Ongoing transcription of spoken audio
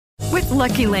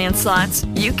Lucky Land Slots,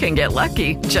 you can get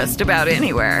lucky just about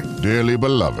anywhere. Dearly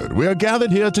beloved, we are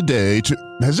gathered here today to...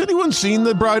 Has anyone seen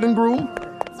the bride and groom?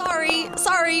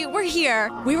 Sorry, we're here.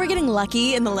 We were getting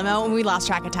lucky in the limo and we lost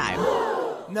track of time.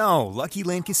 No, Lucky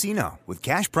Land Casino, with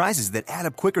cash prizes that add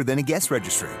up quicker than a guest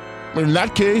registry. In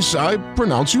that case, I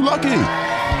pronounce you lucky.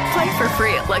 Play for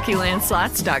free at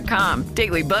LuckyLandSlots.com.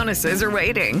 Daily bonuses are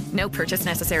waiting. No purchase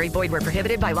necessary. Void where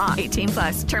prohibited by law.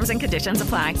 18+. Terms and conditions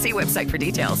apply. See website for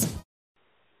details.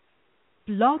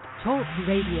 Blog Talk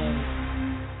Radio.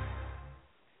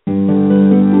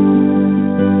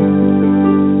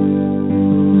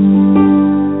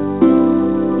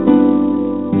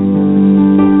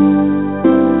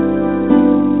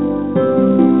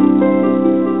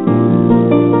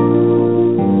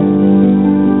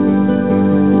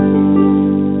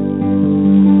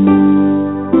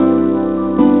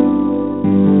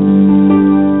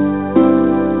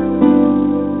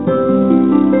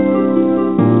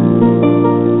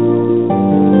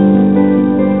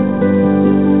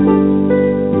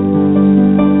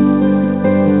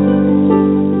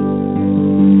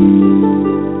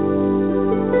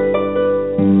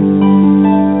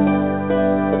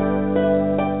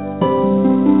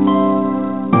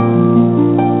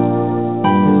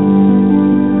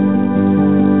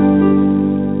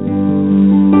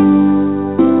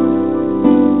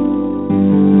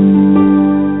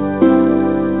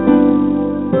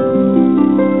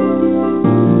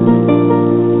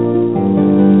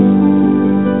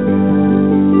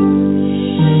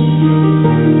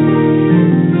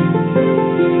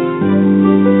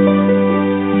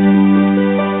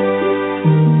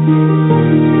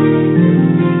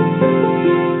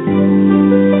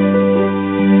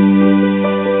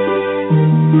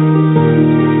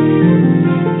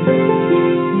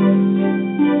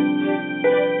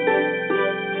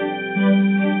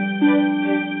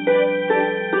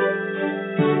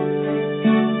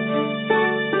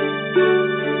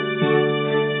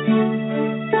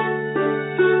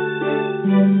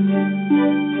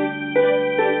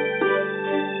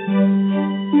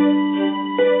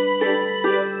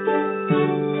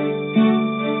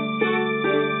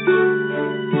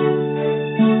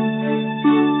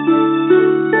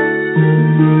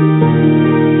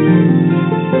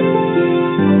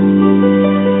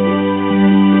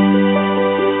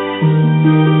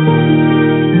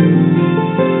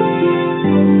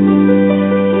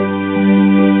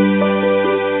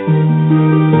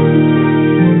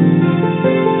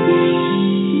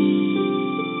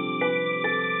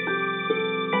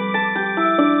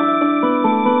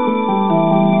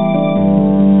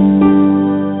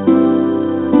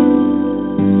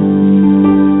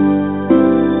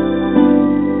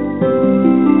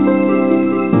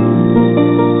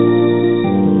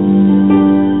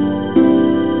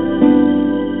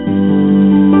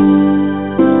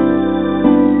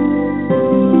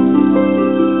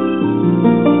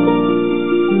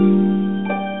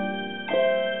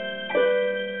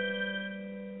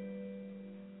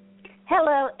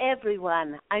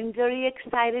 I'm very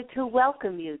excited to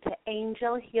welcome you to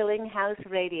Angel Healing House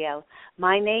Radio.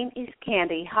 My name is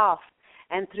Candy Hoff,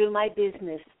 and through my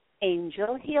business,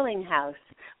 Angel Healing House,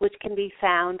 which can be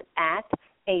found at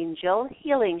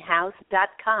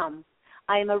angelhealinghouse.com,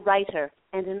 I am a writer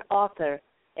and an author,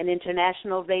 an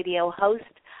international radio host,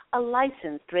 a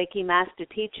licensed Reiki master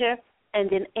teacher,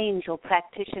 and an angel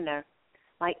practitioner.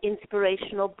 My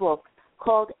inspirational book,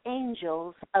 called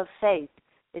Angels of Faith,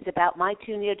 is about my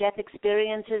 2 near-death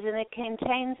experiences, and it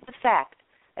contains the fact,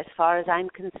 as far as I'm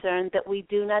concerned, that we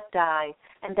do not die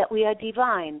and that we are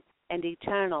divine and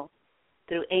eternal.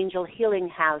 Through Angel Healing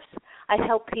House, I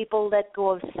help people let go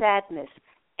of sadness,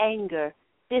 anger,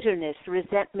 bitterness,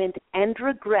 resentment, and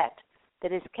regret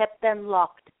that has kept them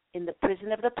locked in the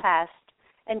prison of the past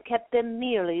and kept them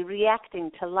merely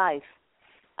reacting to life.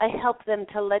 I help them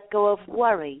to let go of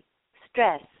worry,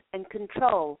 stress, and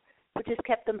control, which has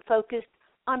kept them focused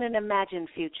on an imagined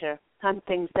future, on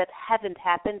things that haven't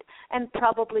happened and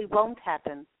probably won't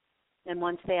happen. And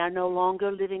once they are no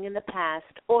longer living in the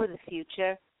past or the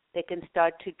future, they can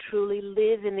start to truly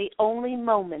live in the only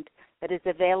moment that is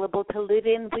available to live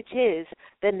in, which is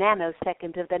the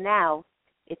nanosecond of the now.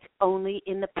 It's only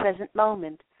in the present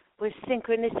moment where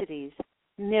synchronicities,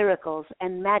 miracles,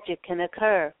 and magic can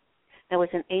occur. Now,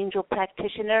 as an angel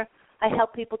practitioner, I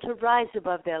help people to rise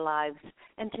above their lives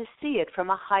and to see it from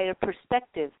a higher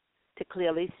perspective, to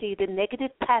clearly see the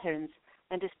negative patterns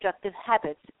and destructive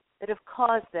habits that have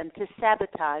caused them to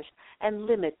sabotage and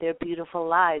limit their beautiful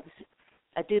lives.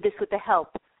 I do this with the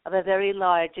help of a very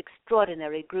large,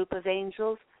 extraordinary group of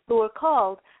angels who are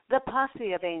called the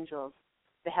Posse of Angels.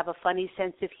 They have a funny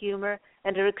sense of humor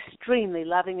and are extremely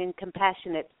loving and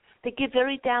compassionate. They give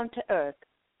very down-to-earth,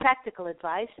 practical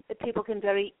advice that people can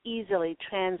very easily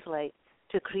translate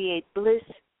to create bliss,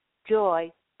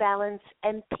 joy, balance,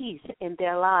 and peace in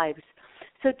their lives.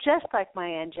 So just like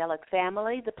my angelic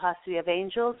family, the Posse of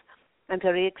Angels, I'm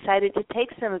very excited to take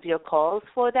some of your calls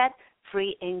for that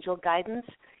free angel guidance.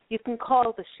 You can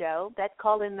call the show. That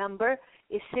call-in number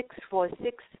is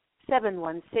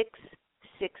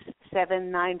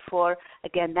 646-716-6794.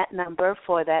 Again, that number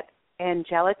for that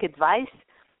angelic advice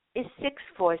is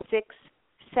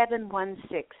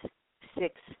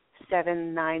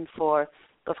 646-716-6794.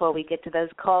 Before we get to those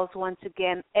calls, once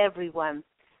again, everyone,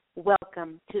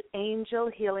 welcome to Angel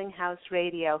Healing House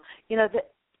Radio.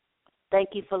 Thank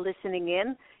you for listening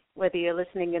in, whether you're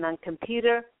listening in on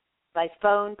computer, by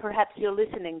phone, perhaps you're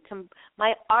listening to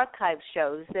my archive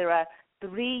shows. There are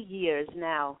 3 years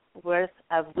now worth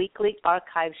of weekly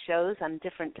archive shows on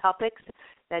different topics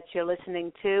that you're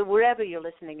listening to. Wherever you're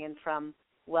listening in from,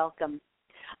 welcome.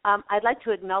 I'd like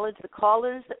to acknowledge the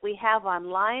callers that we have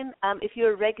online. If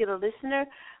you're a regular listener,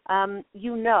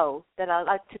 you know that I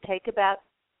like to take about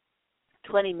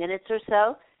 20 minutes or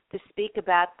so to speak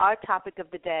about our topic of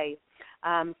the day.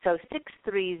 So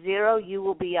 630, you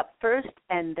will be up first,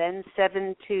 and then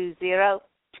 720.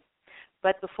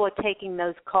 But before taking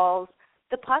those calls,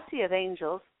 the Posse of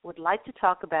Angels would like to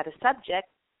talk about a subject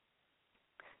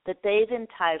that they've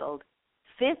entitled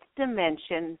Fifth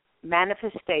Dimension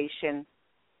Manifestation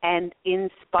and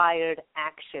Inspired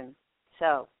Action.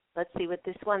 So let's see what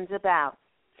this one's about.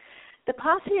 The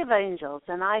Posse of Angels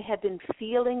and I have been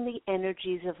feeling the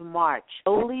energies of March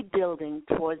slowly building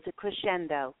towards a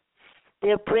crescendo.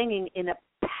 They're bringing in a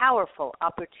powerful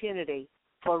opportunity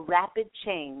for rapid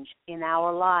change in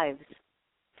our lives.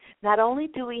 Not only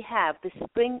do we have the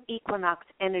spring equinox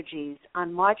energies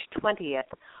on March 20th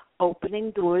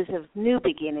opening doors of new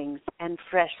beginnings and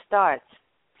fresh starts,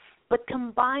 but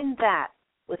combine that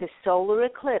with a solar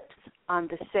eclipse on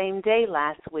the same day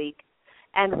last week,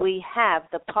 and we have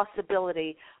the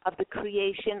possibility of the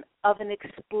creation of an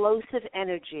explosive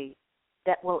energy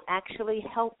that will actually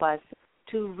help us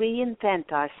to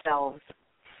reinvent ourselves.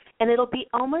 And it'll be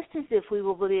almost as if we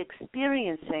will be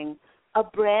experiencing a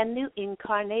brand new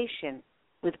incarnation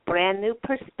with brand new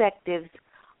perspectives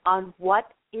on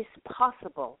what is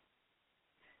possible.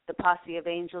 The Posse of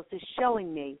Angels is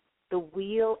showing me the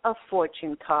Wheel of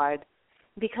Fortune card,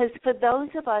 because for those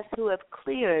of us who have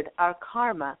cleared our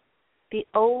karma, the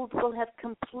old will have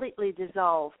completely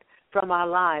dissolved from our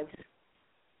lives,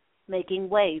 making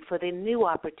way for the new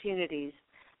opportunities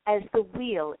as the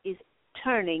wheel is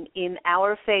turning in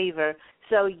our favor.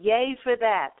 So yay for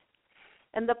that.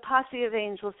 And the Posse of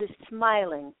Angels is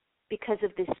smiling because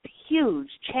of this huge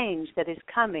change that is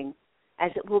coming,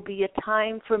 as it will be a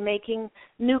time for making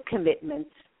new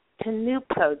commitments to new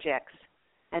projects.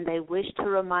 And they wish to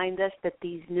remind us that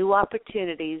these new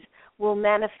opportunities will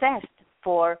manifest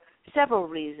for several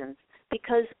reasons.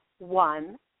 Because,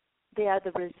 one, they are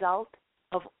the result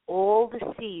of all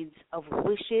the seeds of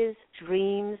wishes,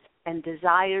 dreams, and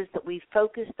desires that we've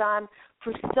focused on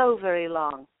for so very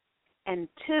long. And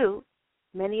two,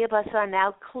 many of us are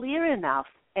now clear enough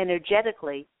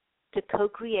energetically to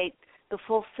co-create the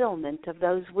fulfillment of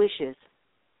those wishes.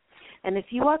 And if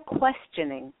you are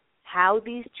questioning how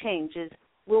these changes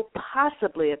will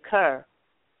possibly occur,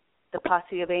 the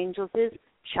Posse of Angels is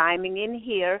chiming in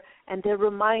here, and they're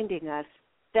reminding us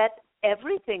that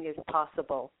everything is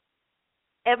possible.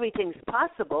 Everything's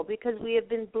possible because we have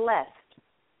been blessed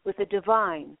with a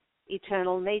divine,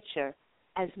 eternal nature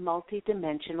as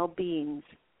multidimensional beings.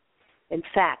 In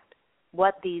fact,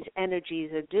 what these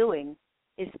energies are doing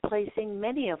is placing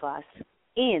many of us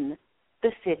in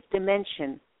the fifth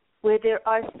dimension, where there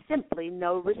are simply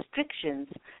no restrictions.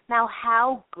 Now,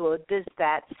 how good does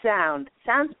that sound?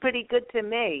 Sounds pretty good to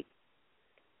me.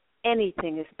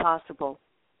 Anything is possible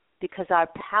because our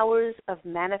powers of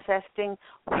manifesting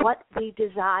what we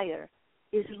desire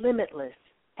is limitless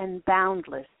and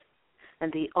boundless.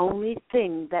 And the only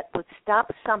thing that would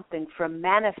stop something from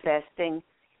manifesting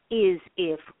is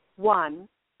if, one,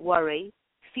 worry,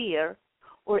 fear,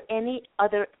 or any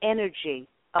other energy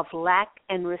of lack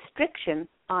and restriction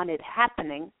on it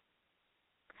happening,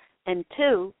 and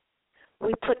two,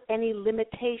 we put any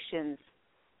limitations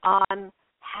on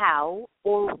how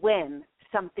or when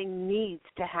something needs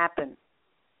to happen.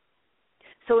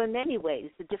 So in many ways,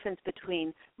 the difference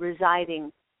between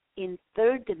residing in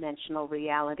third-dimensional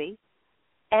reality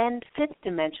and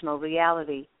fifth-dimensional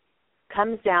reality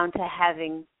comes down to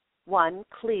having, one,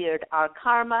 cleared our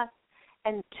karma,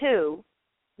 and two,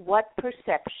 what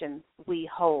perception we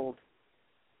hold.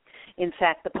 In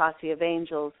fact, the posse of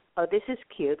angels, oh, this is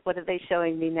cute. What are they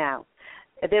showing me now?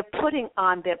 They're putting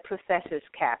on their professor's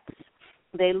caps.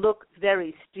 They look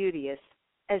very studious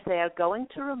as they are going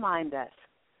to remind us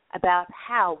about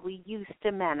how we used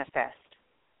to manifest.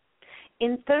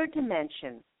 In third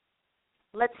dimension,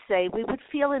 let's say we would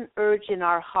feel an urge in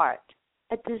our heart,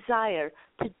 a desire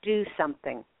to do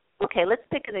something. Okay, let's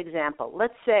pick an example.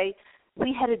 Let's say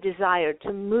we had a desire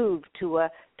to move to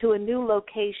a new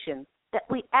location that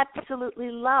we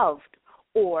absolutely loved,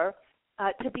 or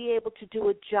to be able to do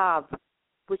a job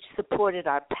which supported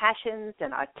our passions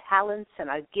and our talents and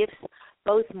our gifts,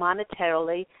 both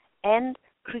monetarily and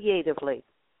creatively.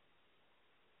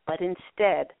 But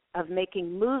instead of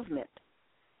making movement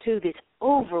to this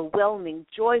overwhelming,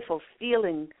 joyful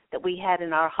feeling that we had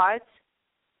in our hearts,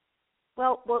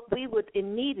 well, we would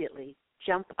immediately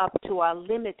jump up to our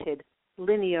limited,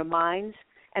 linear minds,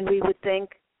 and we would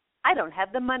think, I don't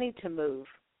have the money to move,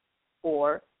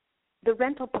 or the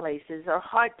rental places are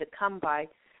hard to come by,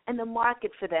 and the market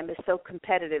for them is so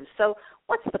competitive, so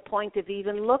what's the point of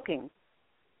even looking?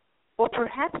 Or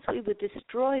perhaps we would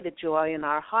destroy the joy in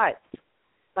our hearts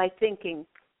by thinking,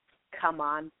 come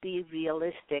on, be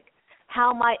realistic.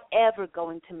 How am I ever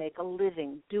going to make a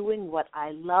living doing what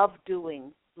I love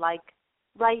doing, like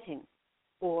writing,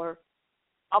 or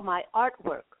my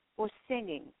artwork, or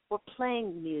singing, or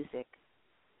playing music?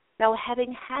 Now,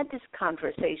 having had this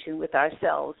conversation with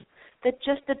ourselves that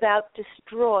just about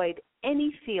destroyed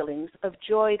any feelings of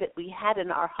joy that we had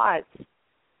in our hearts,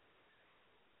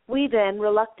 we then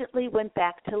reluctantly went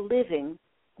back to living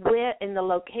where in the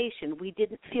location we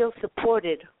didn't feel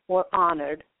supported or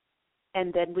honored,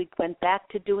 and then we went back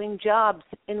to doing jobs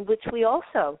in which we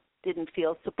also didn't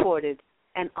feel supported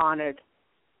and honored.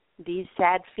 These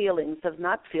sad feelings of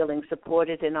not feeling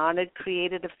supported and honored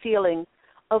created a feeling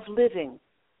of living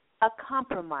a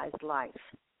compromised life,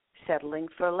 settling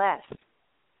for less.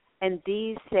 And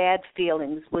these sad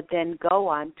feelings would then go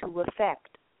on to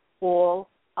affect all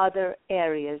other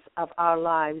areas of our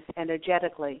lives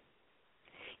energetically.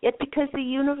 Yet because the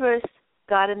universe,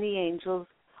 God and the angels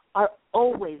are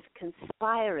always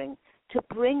conspiring to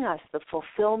bring us the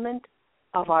fulfillment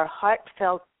of our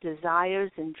heartfelt desires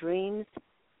and dreams,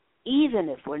 even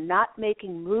if we're not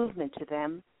making movement to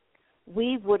them,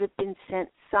 we would have been sent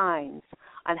signs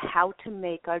on how to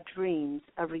make our dreams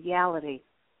a reality.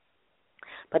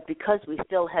 But because we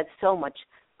still had so much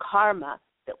karma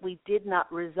that we did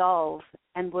not resolve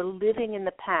and were living in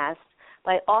the past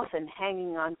by often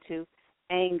hanging on to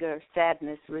anger,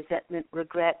 sadness, resentment,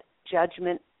 regret,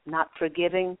 judgment, not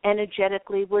forgiving,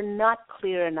 energetically we're not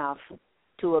clear enough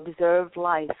to observe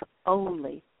life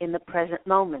only in the present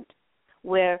moment,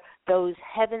 where those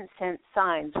heaven-sent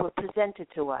signs were presented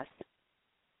to us.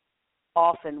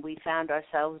 Often we found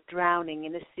ourselves drowning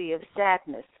in a sea of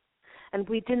sadness, and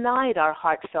we denied our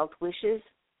heartfelt wishes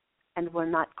and were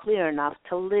not clear enough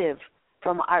to live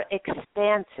from our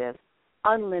expansive,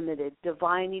 unlimited,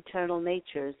 divine, eternal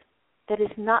natures that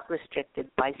is not restricted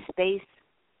by space,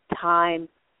 time,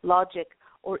 logic,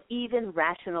 or even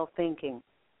rational thinking.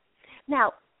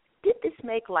 Now, did this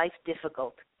make life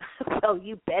difficult? Well,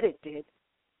 you bet it did.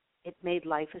 It made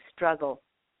life a struggle,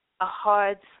 a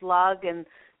hard slug, and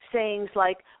sayings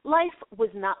like, life was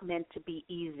not meant to be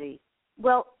easy.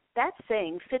 Well, that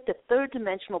saying fit the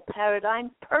third-dimensional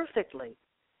paradigm perfectly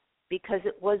because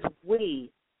it was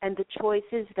we and the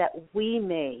choices that we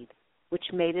made which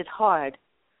made it hard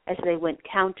as they went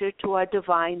counter to our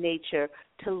divine nature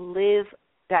to live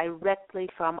directly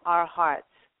from our hearts.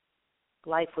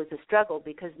 Life was a struggle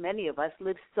because many of us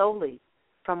lived solely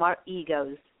from our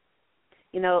egos.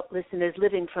 You know, listeners,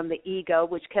 living from the ego,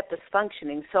 which kept us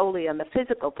functioning solely on the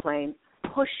physical plane,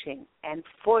 pushing and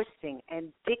forcing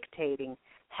and dictating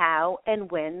how and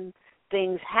when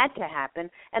things had to happen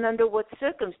and under what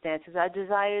circumstances our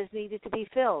desires needed to be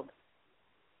filled.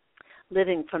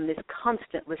 Living from this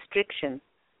constant restriction,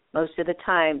 most of the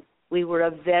time we were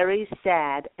a very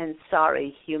sad and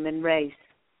sorry human race.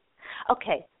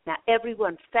 Okay, now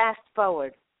everyone fast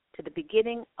forward to the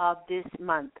beginning of this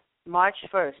month, March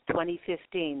 1st,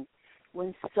 2015,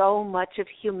 when so much of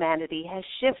humanity has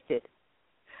shifted.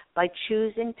 By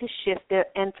choosing to shift their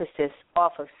emphasis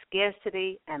off of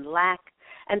scarcity and lack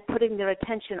and putting their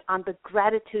attention on the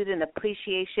gratitude and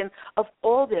appreciation of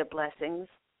all their blessings,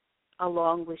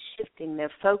 along with shifting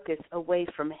their focus away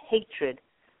from hatred,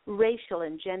 racial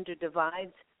and gender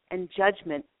divides, and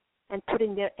judgment, and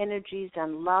putting their energies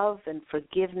on love and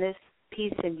forgiveness,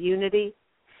 peace and unity,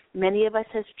 many of us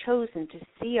have chosen to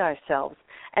see ourselves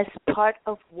as part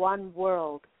of one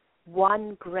world,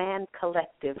 one grand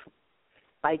collective.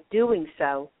 By doing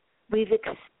so, we've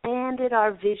expanded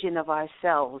our vision of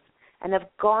ourselves and have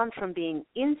gone from being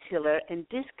insular and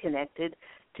disconnected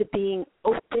to being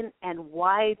open and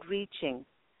wide-reaching.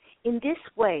 In this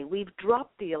way, we've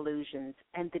dropped the illusions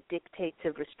and the dictates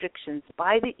of restrictions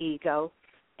by the ego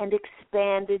and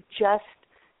expanded just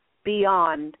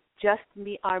beyond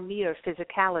our mere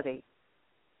physicality.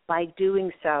 By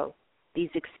doing so, these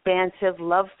expansive,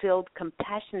 love-filled,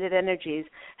 compassionate energies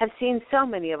have seen so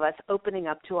many of us opening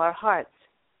up to our hearts.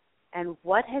 And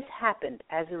what has happened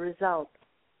as a result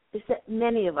is that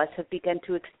many of us have begun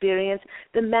to experience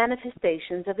the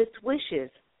manifestations of its wishes.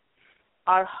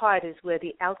 Our heart is where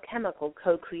the alchemical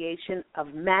co-creation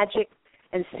of magic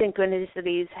and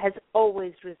synchronicities has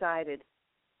always resided,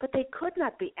 but they could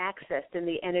not be accessed in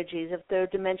the energies of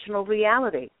third-dimensional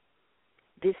reality.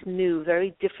 This new,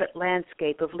 very different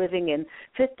landscape of living in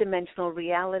fifth-dimensional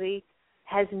reality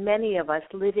has many of us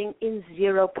living in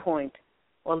 0 point,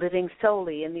 or living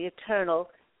solely in the eternal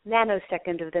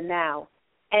nanosecond of the now,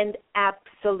 and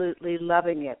absolutely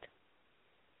loving it.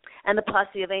 And the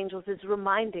Posse of Angels is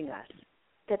reminding us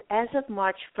that as of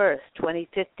March 1st,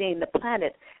 2015, the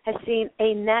planet has seen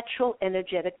a natural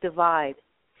energetic divide.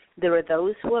 There are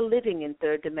those who are living in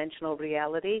third-dimensional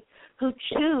reality who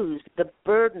choose the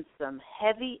burdensome,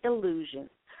 heavy illusion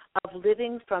of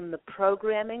living from the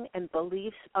programming and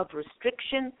beliefs of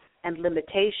restriction and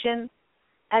limitation,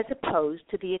 as opposed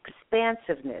to the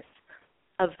expansiveness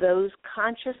of those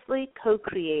consciously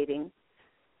co-creating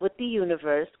with the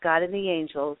universe, God and the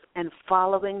angels, and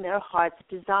following their heart's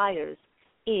desires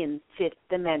in fifth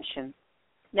dimension.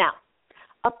 Now,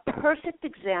 a perfect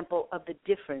example of the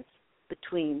difference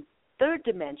between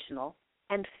third-dimensional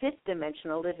and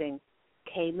fifth-dimensional living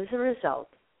came as a result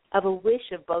of a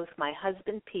wish of both my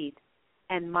husband, Pete,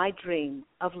 and my dream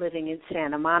of living in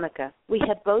Santa Monica. We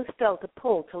had both felt a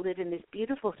pull to live in this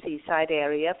beautiful seaside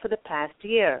area for the past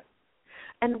year.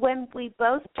 And when we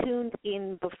both tuned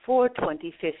in before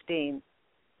 2015,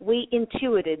 we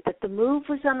intuited that the move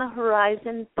was on the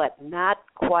horizon, but not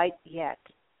quite yet.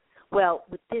 Well,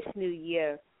 with this new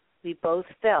year, we both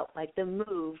felt like the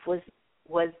move was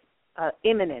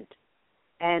imminent,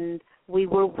 and we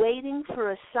were waiting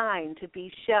for a sign to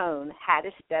be shown how to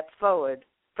step forward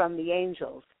from the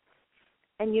angels.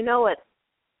 And you know what,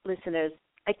 listeners,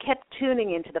 I kept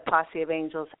tuning into the Posse of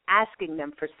Angels, asking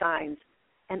them for signs,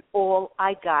 and all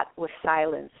I got was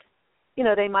silence. You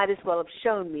know, they might as well have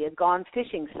shown me a gone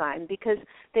fishing sign because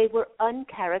they were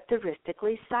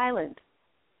uncharacteristically silent.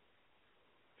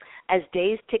 As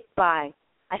days ticked by,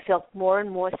 I felt more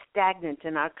and more stagnant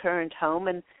in our current home,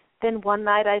 and then one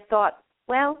night I thought,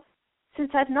 well,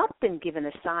 since I've not been given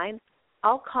a sign,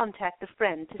 I'll contact a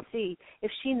friend to see if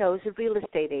she knows a real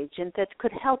estate agent that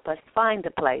could help us find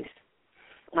a place.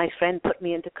 My friend put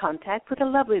me into contact with a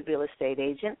lovely real estate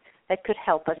agent that could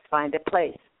help us find a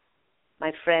place.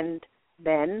 My friend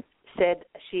then said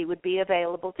she would be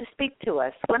available to speak to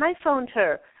us. When I phoned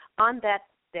her on that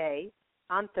day,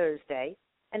 on Thursday,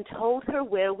 and told her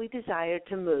where we desired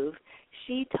to move,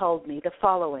 she told me the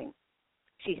following.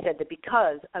 She said that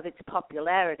because of its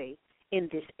popularity in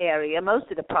this area,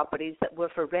 most of the properties that were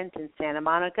for rent in Santa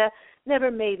Monica never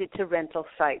made it to rental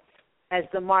sites, as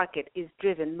the market is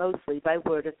driven mostly by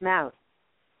word of mouth.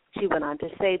 She went on to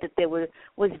say that there was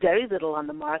very little on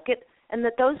the market, and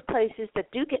that those places that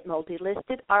do get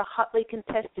multi-listed are hotly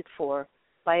contested for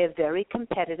by a very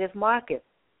competitive market.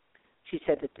 She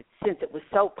said that since it was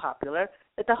so popular,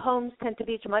 that the homes tend to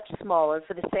be much smaller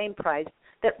for the same price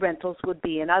that rentals would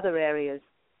be in other areas.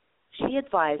 She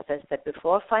advised us that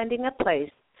before finding a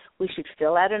place, we should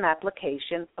fill out an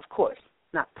application, of course,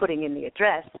 not putting in the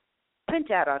address, print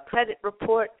out our credit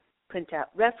report, print out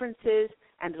references,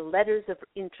 and letters of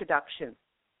introduction.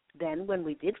 Then, when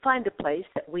we did find a place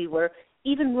that we were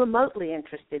even remotely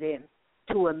interested in,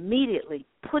 to immediately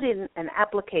put in an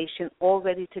application all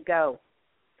ready to go.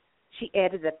 She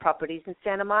added that properties in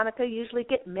Santa Monica usually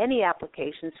get many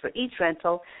applications for each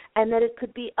rental, and that it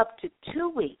could be up to 2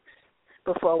 weeks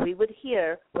before we would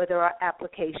hear whether our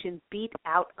application beat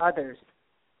out others.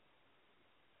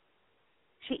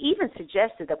 She even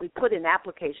suggested that we put in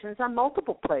applications on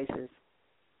multiple places.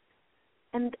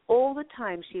 And all the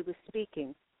time she was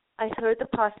speaking, I heard the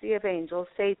Posse of Angels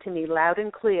say to me loud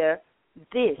and clear,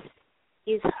 this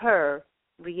is her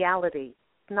reality,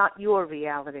 not your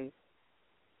reality.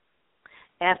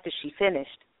 After she finished,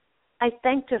 I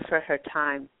thanked her for her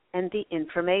time and the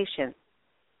information.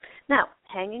 Now,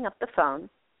 hanging up the phone,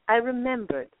 I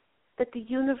remembered that the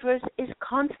universe is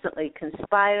constantly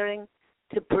conspiring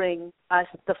to bring us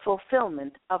the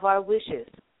fulfillment of our wishes.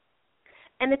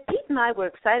 And if Pete and I were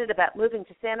excited about moving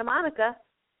to Santa Monica,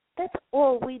 that's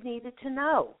all we needed to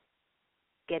know.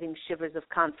 Getting shivers of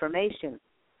confirmation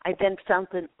I then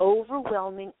felt an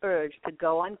overwhelming urge to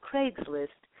go on Craigslist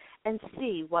and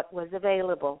see what was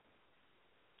available.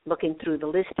 Looking through the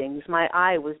listings, my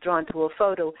eye was drawn to a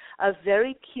photo of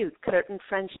very cute curtained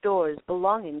French doors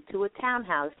belonging to a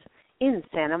townhouse in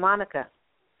Santa Monica.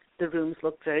 The rooms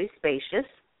looked very spacious,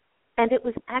 and it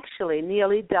was actually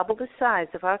nearly double the size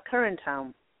of our current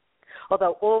home.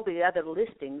 Although all the other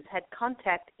listings had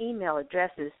contact email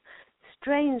addresses,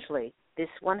 strangely, this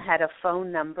one had a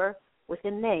phone number with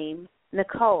a name,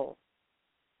 Nicole.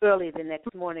 Early the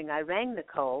next morning, I rang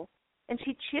Nicole, and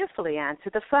she cheerfully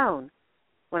answered the phone.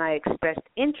 When I expressed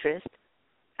interest,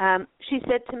 she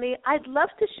said to me, "I'd love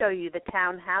to show you the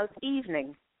townhouse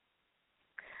evening.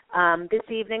 This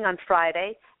evening on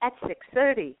Friday at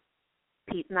 6:30.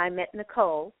 Pete and I met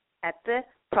Nicole at the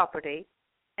property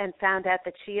and found out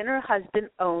that she and her husband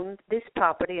owned this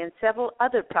property and several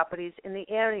other properties in the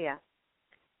area.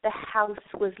 The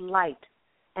house was light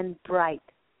and bright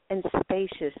and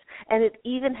spacious, and it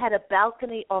even had a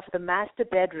balcony off the master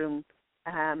bedroom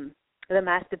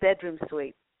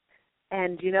suite.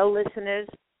 And, you know, listeners,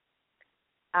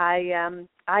 I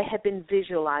have been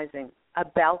visualizing a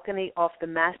balcony off the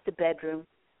master bedroom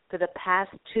for the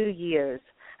past 2 years,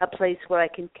 a place where I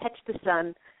can catch the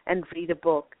sun and read a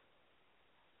book.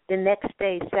 The next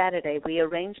day, Saturday, we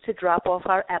arranged to drop off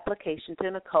our application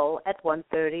to Nicole at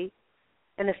 1:30,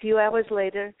 and a few hours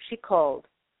later she called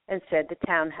and said the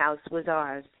townhouse was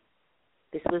ours.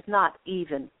 This was not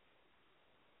even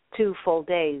 2 full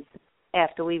days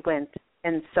after we went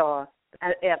and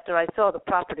after I saw the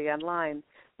property online.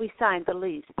 We signed the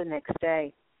lease the next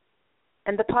day.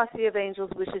 And the Posse of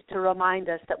Angels wishes to remind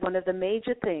us that one of the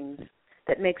major things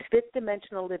that makes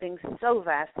fifth-dimensional living so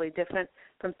vastly different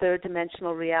from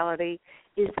third-dimensional reality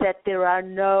is that there are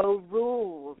no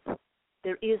rules.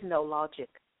 There is no logic.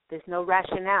 There's no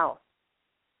rationale.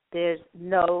 There's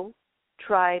no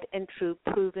tried and true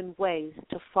proven ways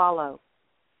to follow.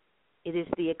 It is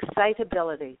the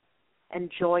excitability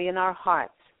and joy in our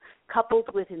hearts,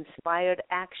 coupled with inspired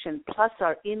action, plus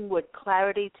our inward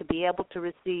clarity to be able to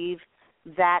receive,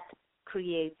 that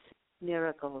creates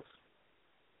miracles.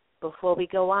 Before we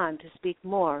go on to speak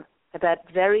more about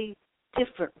very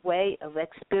different way of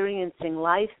experiencing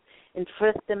life in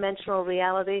fifth-dimensional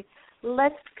reality,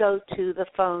 let's go to the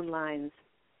phone lines.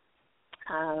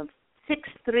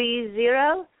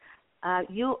 630,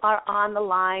 you are on the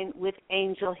line with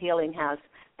Angel Healing House.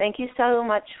 Thank you so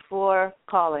much for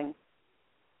calling.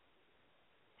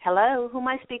 Hello, who am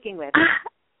I speaking with?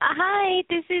 Hi,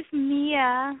 this is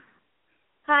Mia.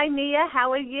 Hi, Mia.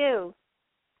 How are you?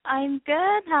 I'm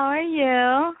good. How are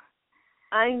you?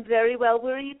 I'm very well.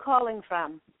 Where are you calling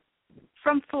from?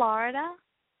 From Florida.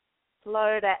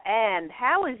 Florida. And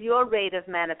how has your rate of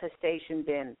manifestation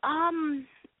been?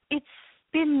 It's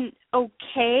been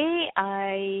okay.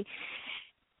 I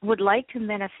would like to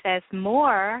manifest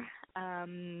more.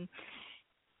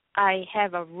 I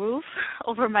have a roof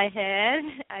over my head.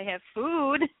 I have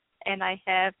food, and I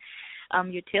have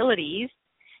utilities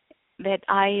that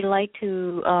I like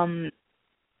to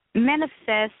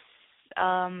manifest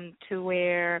to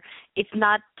where it's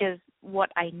not just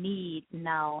what I need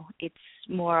now. It's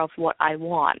more of what I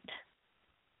want.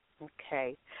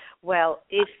 Okay. Well,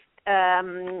 if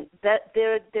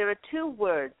there are 2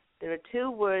 words. There are 2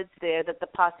 words there that the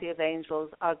Posse of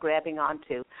Angels are grabbing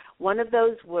onto. One of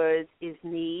those words is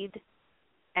need,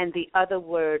 and the other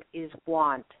word is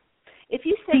want. If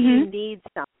you say you need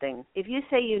something, and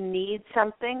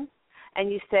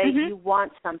you say you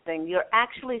want something, you're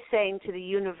actually saying to the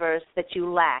universe that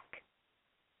you lack.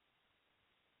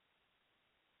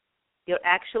 You're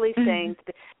actually saying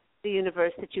to the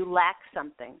universe that you lack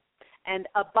something. And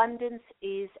abundance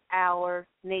is our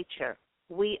nature.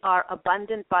 We are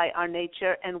abundant by our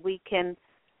nature, and we can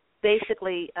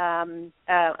basically,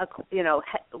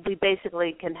 we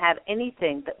basically can have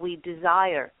anything that we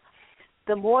desire.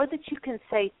 The more that you can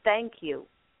say thank you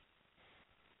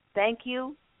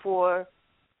for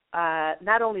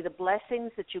not only the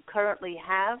blessings that you currently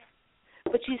have,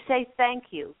 but you say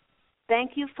thank you.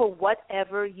 Thank you for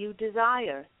whatever you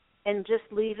desire, and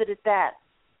just leave it at that.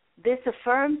 This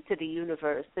affirms to the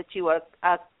universe that you are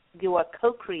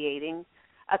co-creating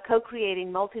a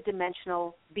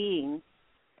multidimensional being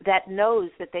that knows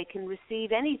that they can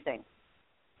receive anything.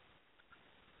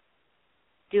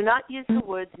 Do not use the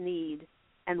words need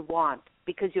and want,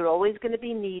 because you're always going to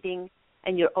be needing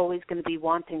and you're always going to be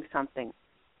wanting something.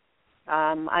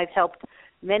 I've helped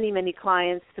many, many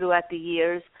clients throughout the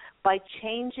years by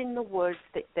changing the words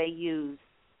that they use,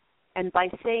 and by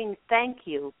saying thank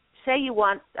you. Say you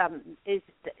want to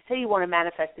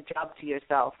manifest a job to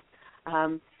yourself.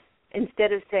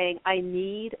 Instead of saying I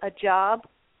need a job,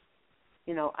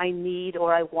 I need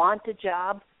or I want a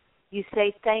job, you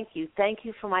say thank you. Thank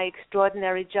you for my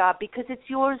extraordinary job, because it's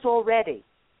yours already.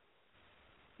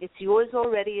 It's yours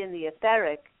already in the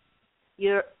etheric.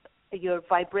 Your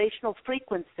vibrational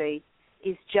frequency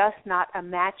is just not a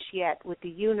match yet with the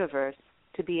universe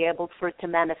to be able for it to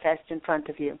manifest in front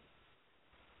of you.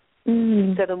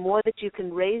 So the more that you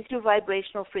can raise your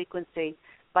vibrational frequency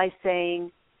by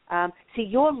saying,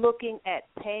 you're looking at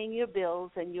paying your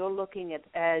bills, and you're looking at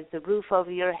as the roof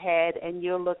over your head, and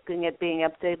you're looking at being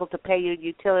able to pay your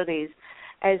utilities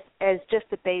as just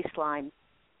a baseline.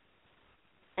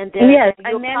 And then yes,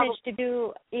 I managed to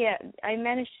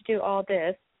do all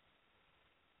this.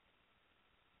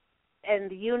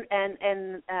 And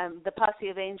the posse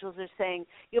of angels are saying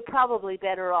you're probably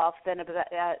better off than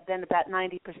about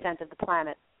 90% of the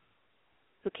planet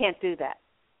who can't do that.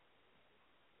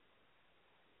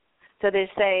 So they're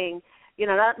saying,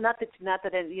 not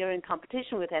that you're in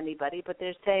competition with anybody, but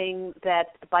they're saying that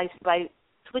by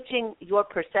switching your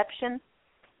perception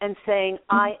and saying,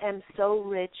 I am so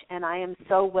rich and I am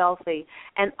so wealthy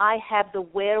and I have the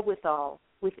wherewithal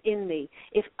within me.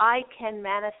 If I can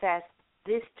manifest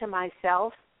this to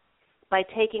myself by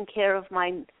taking care of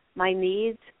my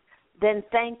needs, then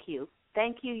thank you.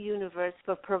 Thank you, universe,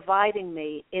 for providing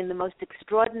me in the most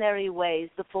extraordinary ways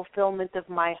the fulfillment of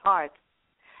my heart.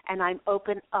 And I'm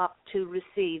open up to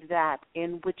receive that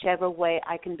in whichever way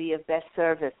I can be of best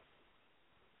service.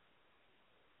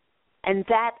 And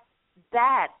that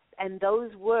and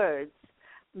those words,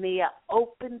 Mia,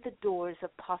 open the doors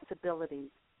of possibilities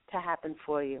to happen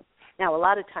for you. Now, a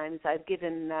lot of times I've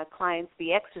given clients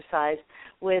the exercise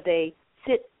where they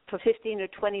sit for 15 or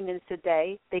 20 minutes a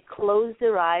day, they close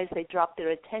their eyes, they drop their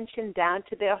attention down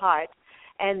to their heart,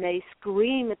 and they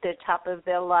scream at the top of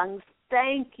their lungs,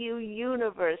 thank you,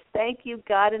 universe, thank you,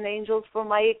 God and angels, for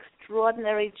my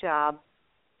extraordinary job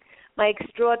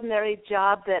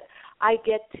that I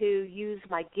get to use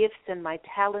my gifts and my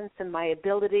talents and my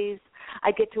abilities.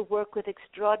 I get to work with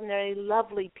extraordinary,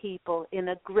 lovely people in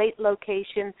a great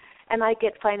location, and I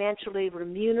get financially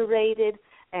remunerated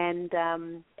and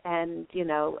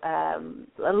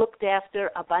looked after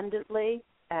abundantly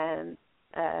and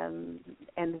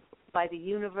by the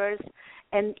universe,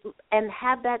 and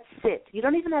have that sit. You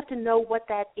don't even have to know what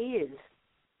that is,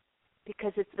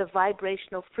 because it's the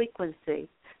vibrational frequency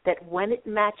that when it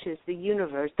matches the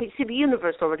universe, the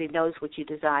universe already knows what you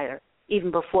desire,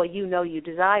 even before you know you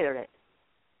desire it.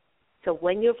 So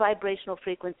when your vibrational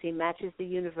frequency matches the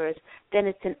universe, then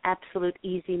it's an absolute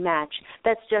easy match.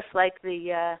 That's just like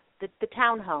the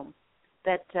townhome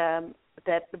that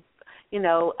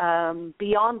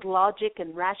beyond logic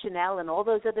and rationale and all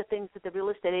those other things that the real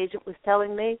estate agent was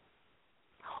telling me.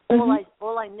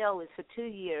 All I know is for 2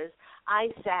 years I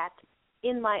sat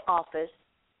in my office,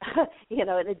 in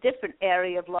a different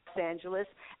area of Los Angeles,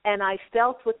 and I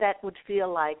felt what that would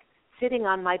feel like, sitting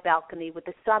on my balcony with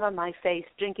the sun on my face,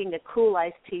 drinking a cool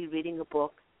iced tea, reading a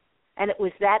book. And it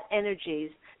was that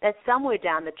energies that somewhere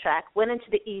down the track went into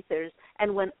the ethers,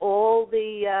 and when all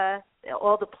the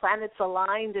planets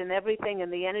aligned and everything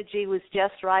and the energy was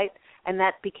just right and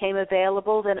that became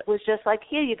available, then it was just like,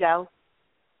 here you go.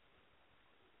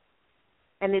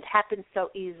 And it happened so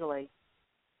easily.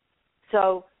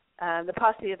 So the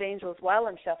posse of angels, while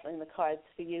I'm shuffling the cards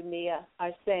for you, Mia,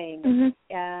 are saying,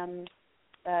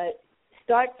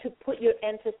 start to put your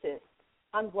emphasis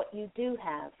on what you do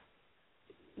have.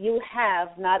 You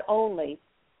have not only,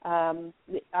 drawn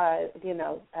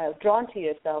to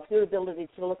yourself your ability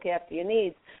to look after your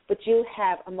needs, but you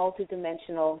have a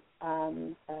multidimensional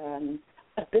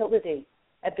ability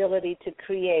to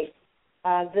create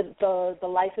the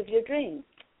life of your dreams.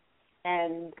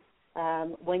 And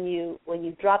when you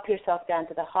drop yourself down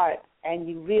to the heart and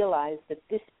you realize that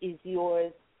this is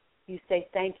yours, you say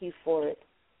thank you for it,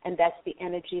 and that's the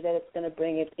energy that it's going to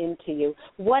bring it into you.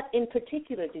 What in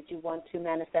particular did you want to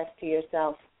manifest to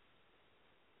yourself?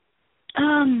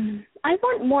 I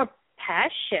want more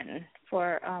passion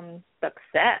for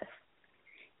success.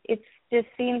 It just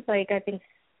seems like I've been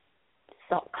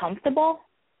so comfortable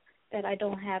that I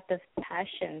don't have this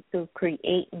passion to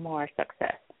create more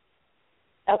success.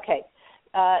 Okay.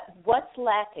 What's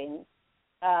lacking?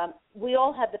 We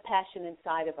all have the passion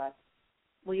inside of us.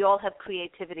 We all have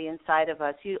creativity inside of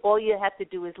us. All you have to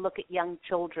do is look at young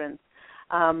children,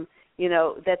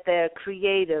 that they're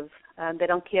creative. They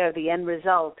don't care the end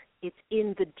result. It's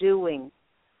in the doing.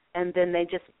 And then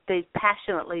they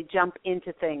passionately jump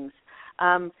into things.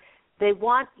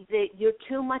 You're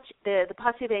too much, the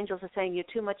posse of angels are saying you're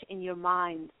too much in your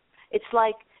mind. It's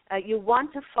like you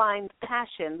want to find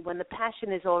passion when the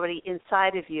passion is already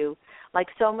inside of you, like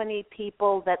so many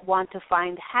people that want to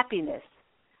find happiness.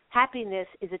 Happiness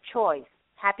is a choice.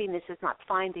 Happiness is not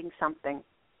finding something.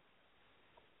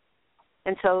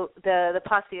 And so the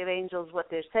Posse of Angels, what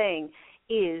they're saying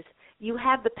is you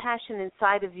have the passion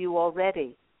inside of you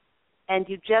already, and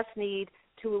you just need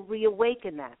to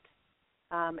reawaken that.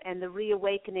 And the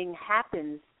reawakening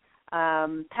happens.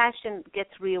 Passion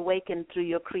gets reawakened through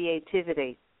your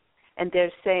creativity. And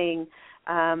they're saying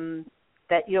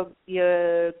that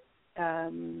your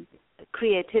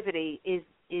creativity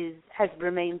has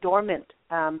remained dormant.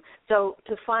 So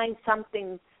to find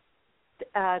something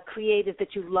creative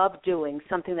that you love doing,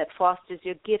 something that fosters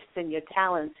your gifts and your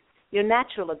talents, your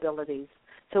natural abilities.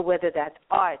 So whether that's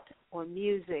art or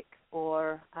music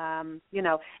or, and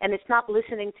it's not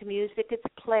listening to music, it's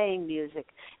playing music.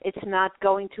 It's not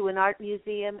going to an art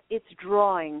museum, it's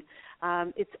drawing.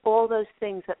 It's all those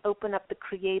things that open up the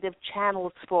creative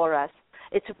channels for us.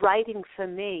 It's writing for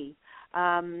me,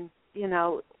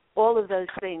 all of those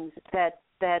things that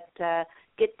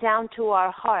get down to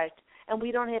our heart. And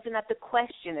we don't even have to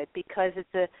question it because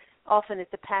often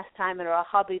it's a pastime or a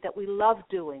hobby that we love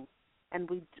doing, and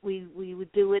we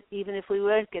would do it even if we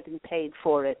weren't getting paid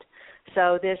for it.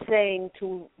 So they're saying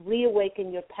to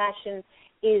reawaken your passion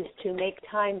is to make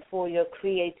time for your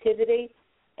creativity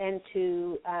and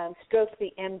to stroke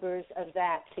the embers of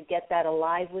that, to get that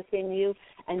alive within you,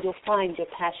 and you'll find your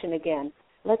passion again.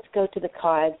 Let's go to the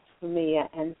cards for Mia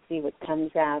and see what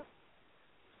comes out.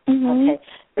 Mm-hmm.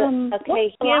 Okay.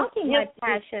 What's blocking my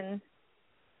passion?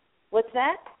 What's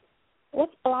that?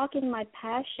 What's blocking my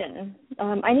passion?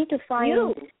 I need to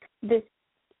find this.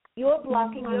 You're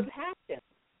blocking your passion.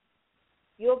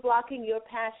 You're blocking your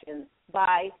passion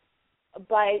by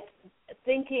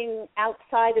thinking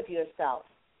outside of yourself.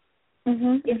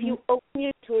 Mm-hmm, if you open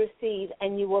your to receive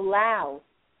and you allow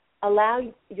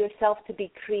yourself to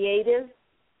be creative,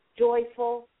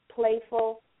 joyful,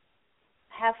 playful,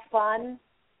 have fun,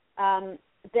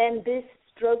 then this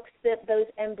strokes those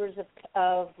embers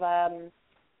of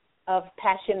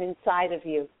passion inside of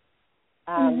you.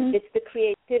 It's the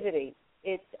creativity.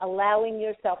 It's allowing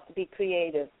yourself to be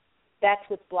creative. That's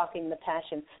what's blocking the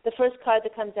passion. The first card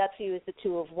that comes out for you is the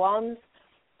Two of Wands.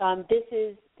 This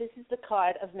is the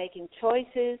card of making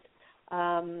choices.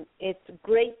 It's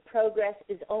great progress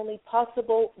is only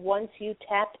possible once you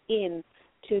tap in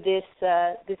to this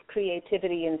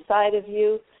creativity inside of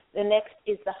you. The next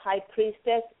is the High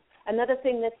Priestess. Another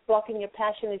thing that's blocking your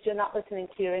passion is you're not listening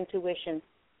to your intuition.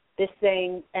 This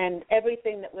thing and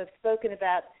everything that we've spoken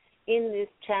about in this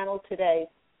channel today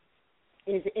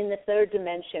is in the third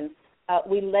dimension.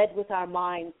 We led with our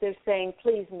minds. They're saying,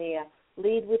 please, Mia,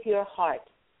 lead with your heart.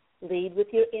 Lead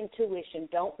with your intuition.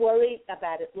 Don't worry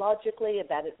about it logically,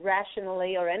 about it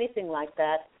rationally, or anything like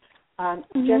that.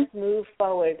 Just move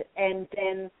forward, and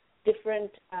then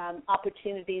different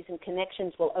opportunities and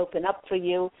connections will open up for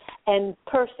you. And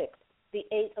perfect. The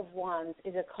Eight of Wands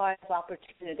is a card of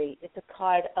opportunity. It's a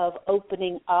card of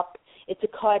opening up. It's a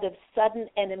card of sudden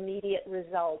and immediate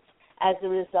results as a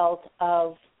result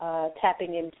of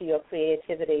tapping into your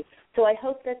creativity. So I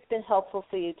hope that's been helpful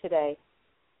for you today.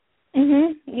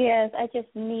 Yes, I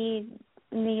just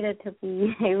needed to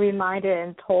be reminded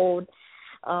and told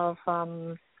of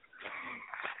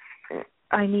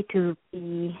I need to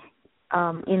be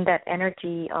in that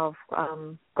energy of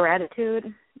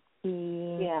gratitude,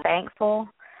 being thankful,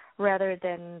 rather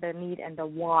than the need and the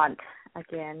want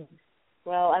again.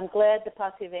 Well, I'm glad the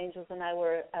Posse of Angels and I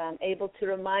were able to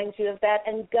remind you of that,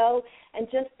 and go and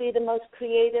just be the most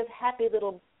creative, happy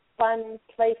little, fun,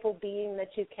 playful being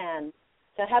that you can.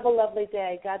 So have a lovely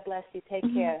day. God bless you. Take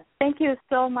care. Thank you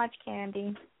so much,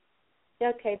 Candy.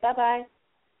 Okay, bye-bye.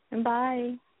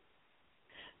 Bye.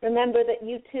 Remember that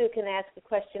you, too, can ask a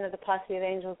question of the Posse of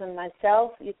Angels and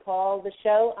myself. You call the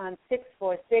show on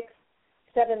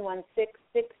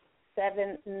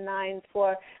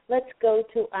 646-716-6794. Let's go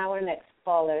to our next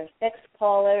caller. Next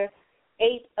caller,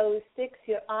 806.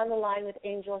 You're on the line with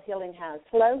Angel Healing House.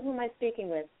 Hello, who am I speaking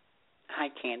with? Hi,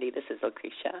 Candy. This is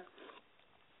Lucretia.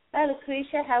 Hi,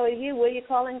 Lucretia. How are you? Where are you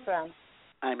calling from?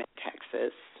 I'm in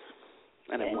Texas,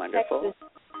 and I'm wonderful. Texas.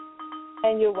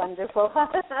 And you're wonderful.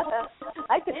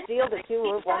 I could feel that you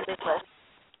were wonderful.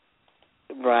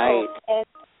 Right. Oh, and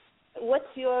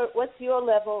what's your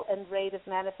level and rate of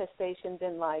manifestation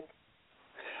been like?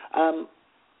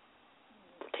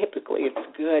 Typically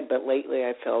it's good, but lately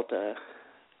I felt a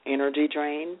energy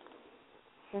drain.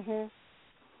 Okay.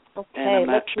 And I'm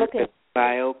not sure if it's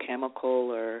biochemical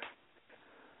or.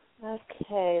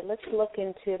 Okay, let's look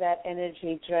into that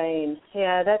energy drain.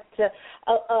 Yeah, that's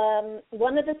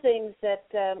one of the things that,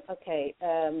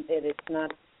 it is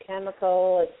not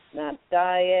chemical, it's not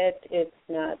diet, it's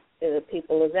not the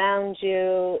people around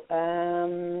you.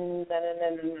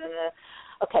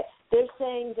 Okay, they're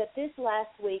saying that this last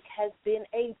week has been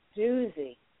a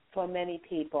doozy for many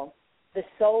people. The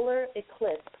solar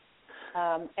eclipse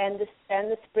and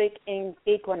the spring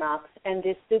equinox and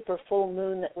this super full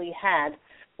moon that we had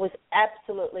was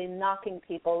absolutely knocking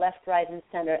people left, right, and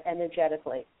center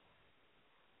energetically.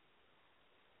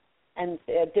 And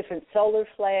different solar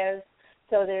flares.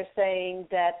 So they're saying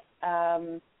that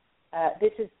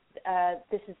this is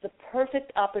the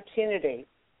perfect opportunity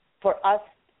for us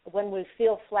when we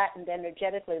feel flattened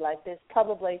energetically like this.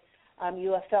 Probably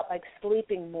you have felt like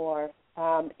sleeping more.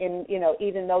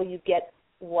 Even though you get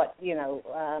what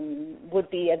would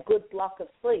be a good block of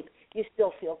sleep, you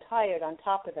still feel tired on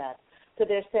top of that. So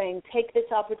they're saying take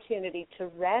this opportunity to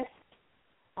rest.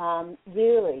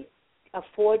 Really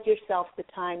afford yourself the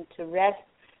time to rest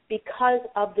because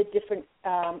of the different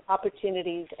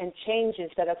opportunities and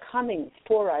changes that are coming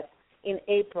for us in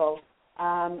April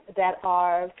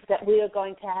that we are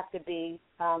going to have to be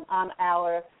on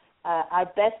our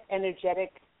best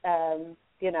energetic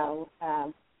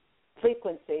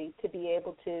frequency to be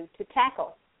able to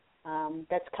tackle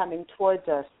that's coming towards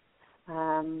us.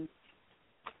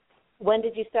 When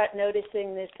did you start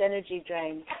noticing this energy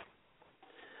drain?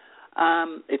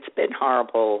 It's been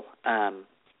horrible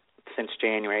since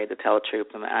January, to tell the truth.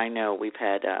 And I know we've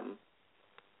had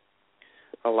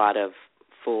a lot of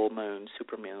full moon,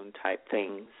 super moon type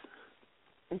things.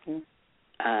 Mm-hmm.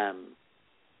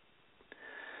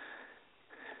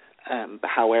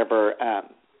 However,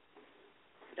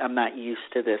 I'm not used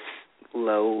to this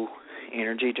low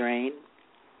energy drain.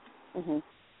 Mm-hmm.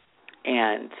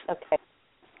 And okay.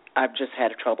 I've just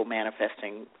had trouble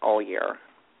manifesting all year.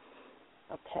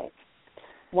 Okay.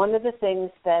 One of the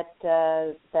things that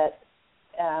the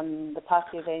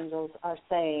Posse of Angels are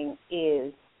saying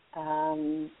is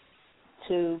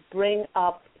to bring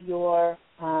up your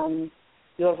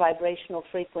vibrational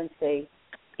frequency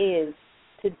is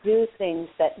to do things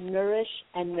that nourish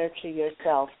and nurture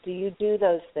yourself. Do you do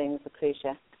those things,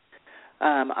 Lucretia?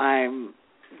 I'm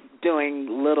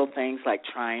doing little things like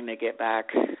trying to get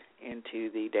back into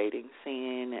the dating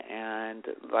scene, and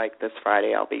like this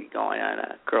Friday I'll be going on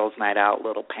a girls' night out,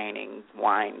 little painting,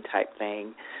 wine type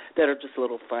thing that are just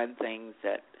little fun things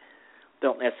that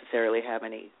don't necessarily have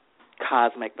any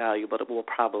cosmic value, but it will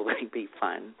probably be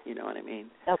fun. You know what I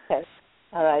mean? Okay.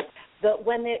 All right.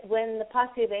 When the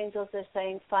Posse of Angels are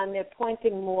saying fun, they're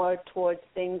pointing more towards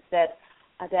things that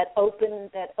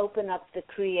open up the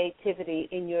creativity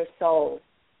in your soul.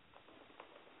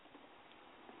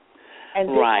 And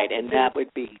that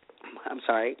would be, I'm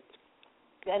sorry.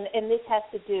 And this has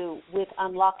to do with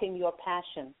unlocking your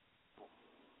passion.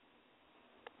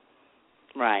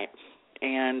 Right.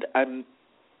 And I'm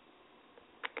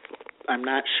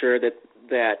not sure that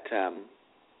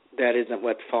isn't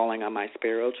what's falling on my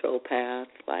spiritual path,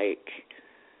 like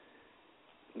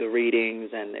the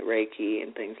readings and the Reiki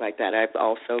and things like that I've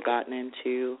also gotten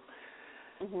into.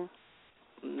 Mm-hmm.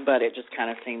 But it just kind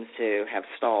of seems to have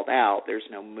stalled out. There's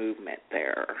no movement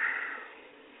there.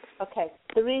 Okay.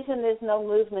 The reason there's no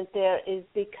movement there is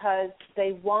because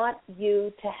they want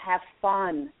you to have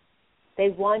fun. They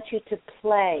want you to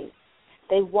play.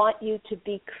 They want you to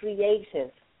be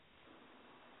creative,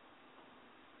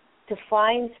 to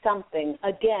find something.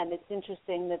 Again, it's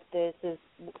interesting that this is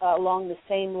along the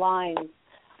same lines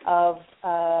of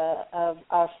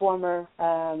our former,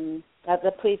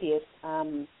 the previous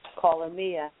caller,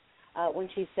 Mia, when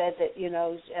she said that,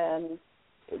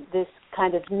 this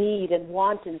kind of need and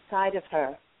want inside of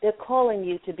her. They're calling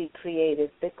you to be creative.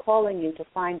 They're calling you to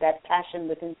find that passion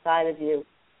within inside of you.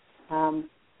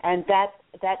 And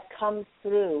that comes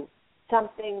through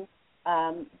something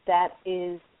that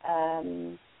is,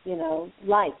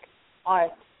 like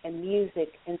art and music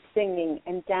and singing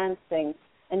and dancing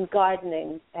and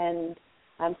gardening and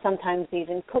sometimes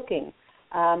even cooking.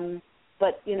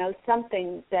 But,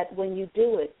 something that when you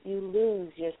do it, you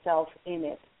lose yourself in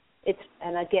it.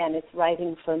 And again, it's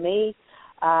writing for me.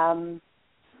 When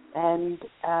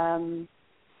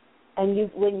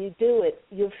you do it,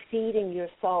 you're feeding your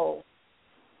soul.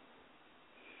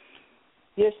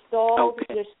 You're stalled.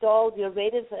 Okay. You're stalled. Your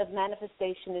rate of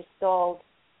manifestation is stalled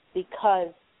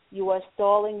because you are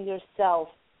stalling yourself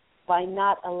by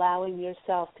not allowing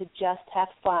yourself to just have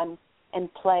fun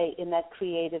and play in that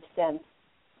creative sense.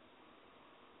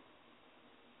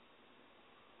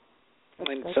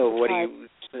 And so what do you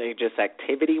say, just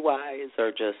activity-wise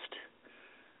or just?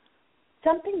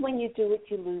 Something when you do it,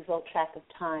 you lose all track of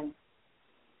time.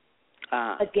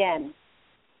 Again,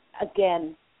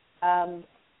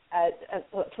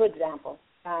 for example,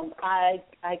 I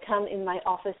come in my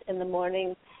office in the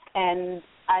morning and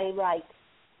I write.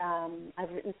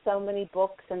 I've written so many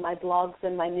books and my blogs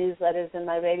and my newsletters and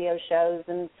my radio shows,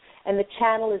 and the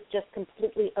channel is just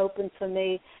completely open for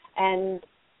me, and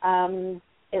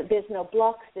there's no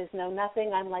blocks, there's no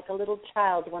nothing. I'm like a little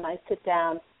child when I sit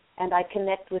down and I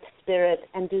connect with spirit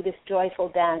and do this joyful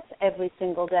dance every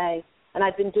single day. And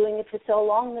I've been doing it for so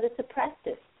long that it's a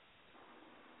practice.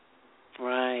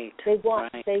 Right. They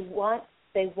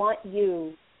want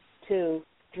you to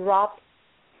drop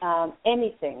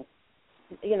anything,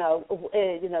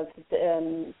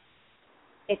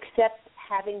 except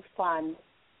having fun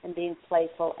and being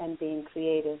playful and being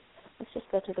creative. Let's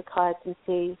just go to the cards and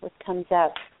see what comes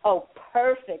out. Oh,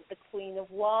 perfect! The Queen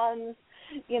of Wands.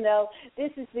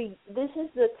 This is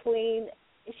the Queen.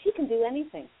 She can do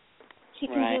anything. She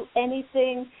can do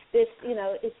anything. This,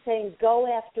 it's saying go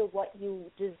after what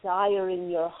you desire in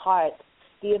your heart.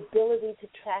 The ability to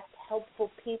attract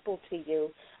helpful people to you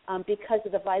because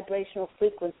of the vibrational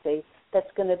frequency.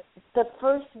 The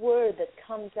first word that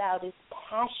comes out is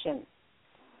passion.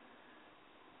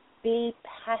 Be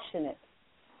passionate.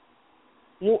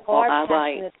 You are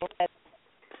passionate.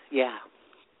 Yeah.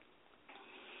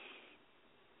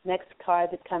 Next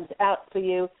card that comes out for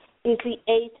you is the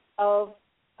Eight of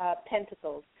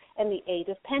Pentacles. And the Eight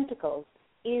of Pentacles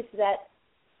is that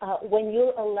when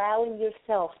you're allowing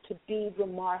yourself to be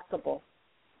remarkable,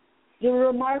 you're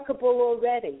remarkable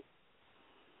already.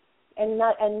 And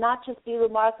not just be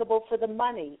remarkable for the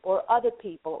money or other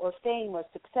people or fame or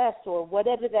success or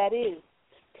whatever that is.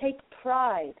 Take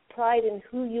pride in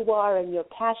who you are and your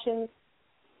passions,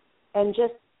 and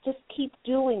just keep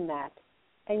doing that.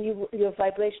 And your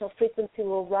vibrational frequency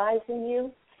will rise in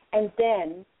you. And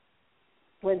then,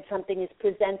 when something is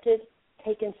presented,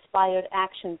 take inspired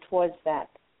action towards that.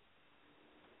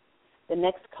 The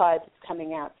next card that's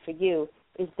coming out for you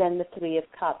is then the Three of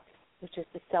Cups, which is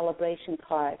the celebration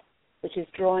card, which is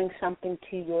drawing something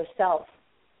to yourself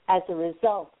as a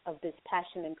result of this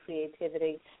passion and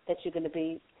creativity that you're going to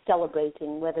be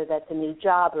celebrating, whether that's a new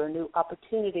job or a new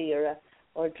opportunity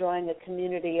or drawing a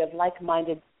community of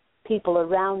like-minded people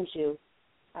around you.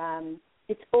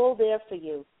 It's all there for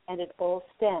you, and it all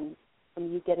stems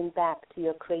from you getting back to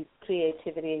your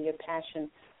creativity and your passion.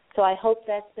 So I hope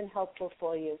that's been helpful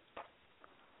for you.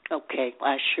 Okay.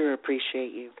 I sure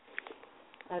appreciate you.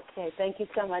 Okay. Thank you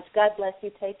so much. God bless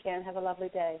you. Take care and have a lovely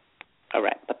day. All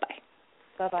right. Bye-bye.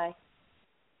 Bye-bye.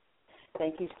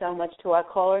 Thank you so much to our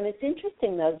caller. And it's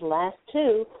interesting, those last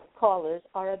two callers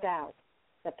are about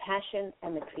the passion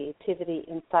and the creativity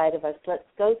inside of us. Let's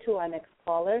go to our next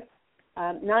caller.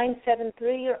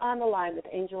 973, you're on the line with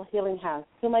Angel Healing House.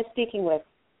 Who am I speaking with?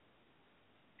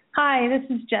 Hi, this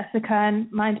is Jessica,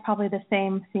 and mine's probably the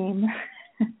same theme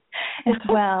as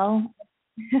well.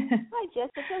 Hi,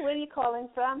 Jessica. Where are you calling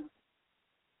from?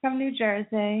 From New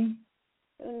Jersey.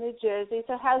 In New Jersey.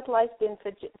 So how's life been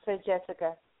for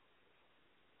Jessica?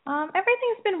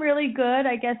 Everything's been really good,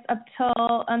 I guess,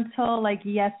 until like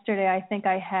yesterday. I think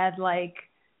I had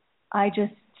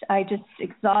I just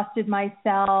exhausted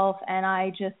myself, and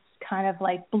I just kind of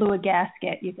blew a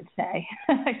gasket, you could say.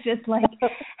 I just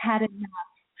had enough.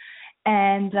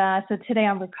 And so today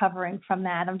I'm recovering from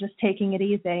that. I'm just taking it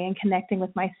easy and connecting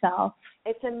with myself.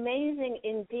 It's amazing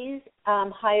in these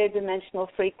higher dimensional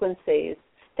frequencies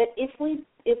that if we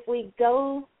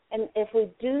go and if we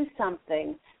do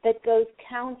something that goes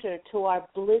counter to our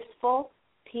blissful,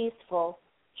 peaceful,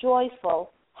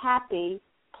 joyful, happy,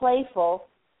 playful,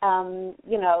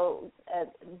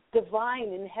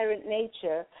 divine inherent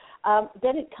nature,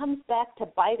 then it comes back to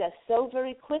bite us so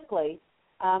very quickly,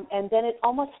 and then it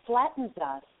almost flattens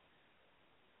us.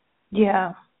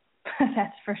 Yeah,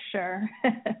 that's for sure.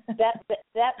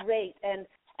 that rate, and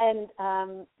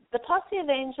the Posse of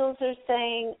Angels are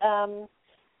saying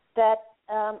that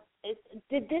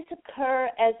did this occur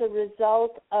as a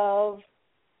result of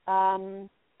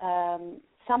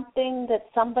something that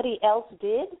somebody else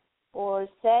did or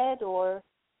said, or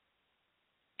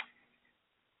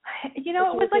it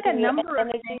was like a number of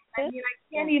things. I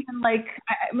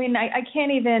mean, I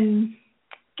can't even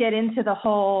get into the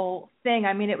whole thing.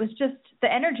 I mean, it was just,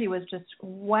 the energy was just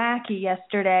wacky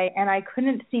yesterday, and I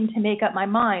couldn't seem to make up my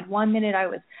mind. 1 minute I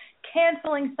was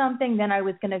canceling something, then I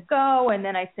was going to go, and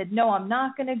then I said, no, I'm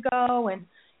not going to go, and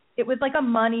it was like a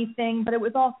money thing, but it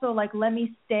was also let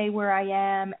me stay where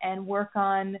I am and work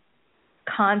on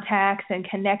contacts and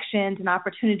connections and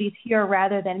opportunities here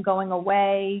rather than going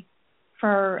away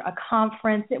for a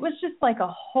conference. It was just a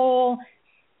whole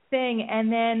thing.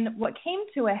 And then what came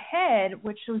to a head,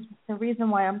 which was the reason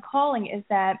why I'm calling, is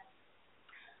that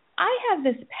I have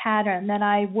this pattern that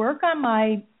I work on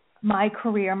my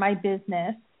career, my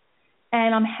business,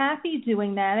 And I'm happy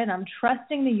doing that, and I'm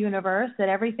trusting the universe that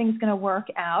everything's going to work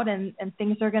out and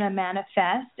things are going to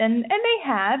manifest. And they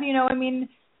have, you know, I mean,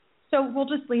 so we'll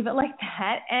just leave it like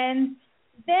that. And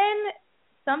then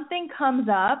something comes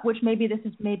up, which maybe this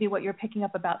is maybe what you're picking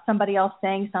up about somebody else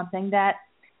saying something that,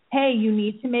 hey, you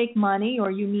need to make money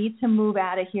or you need to move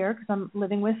out of here because I'm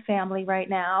living with family right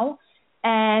now.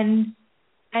 And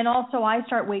also I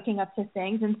start waking up to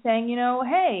things and saying, you know,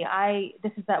 hey,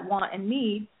 this is that want and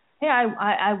need. Hey,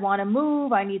 I want to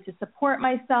move. I need to support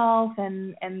myself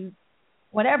and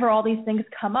whatever, all these things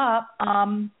come up.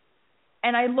 And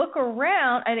I look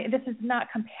around, this is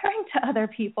not comparing to other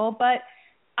people, but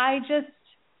I'm just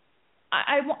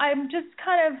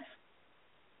kind of,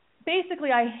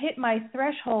 basically I hit my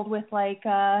threshold with like,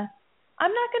 I'm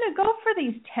not going to go for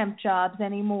these temp jobs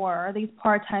anymore, or these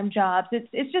part-time jobs.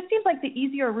 It just seems like the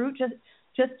easier route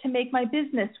just to make my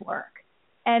business work.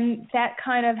 And that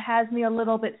kind of has me a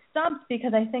little bit stumped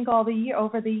because I think over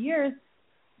the years,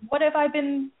 how have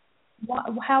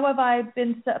I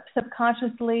been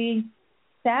subconsciously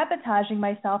sabotaging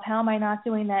myself? How am I not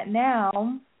doing that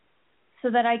now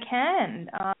so that I can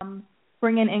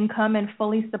bring in income and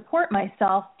fully support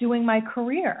myself doing my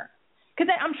career?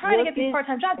 Because I'm trying to get these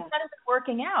part-time jobs. That isn't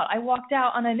working out. I walked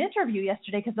out on an interview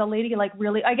yesterday because the lady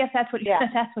really, I guess that's what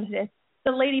that's what it is.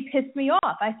 The lady pissed me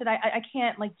off. I said, I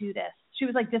can't do this. She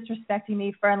was disrespecting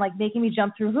me for and making me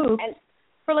jump through hoops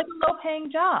for a low-paying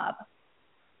job.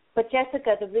 But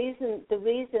Jessica, the reason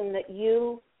that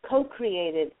you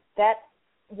co-created that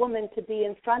woman to be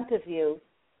in front of you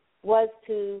was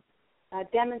to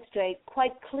demonstrate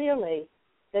quite clearly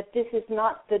that this is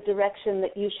not the direction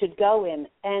that you should go in,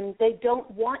 and they don't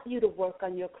want you to work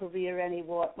on your career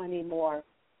anymore.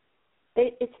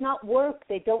 It's not work.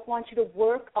 They don't want you to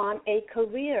work on a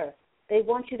career. They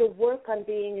want you to work on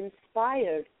being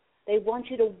inspired. They want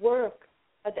you to work.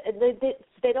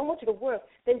 They don't want you to work.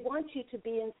 They want you to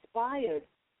be inspired.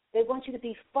 They want you to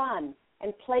be fun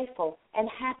and playful and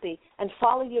happy and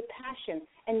follow your passion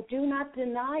and do not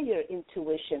deny your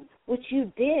intuition, which you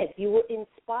did. You were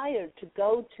inspired to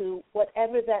go to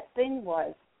whatever that thing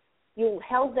was. You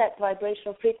held that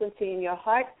vibrational frequency in your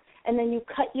heart, and then you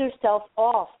cut yourself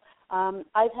off.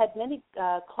 I've had many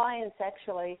clients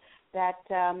actually that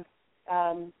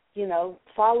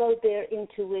followed their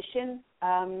intuition,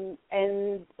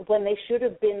 and when they should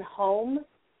have been home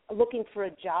looking for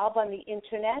a job on the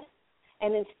internet,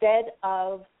 and instead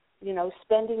of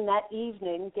spending that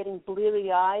evening getting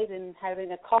bleary-eyed and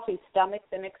having a coffee stomach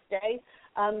the next day,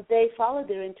 they followed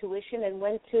their intuition and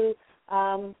went to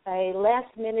a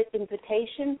last-minute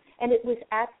invitation, and it was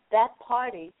at that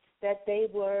party that they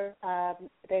were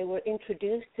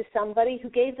introduced to somebody who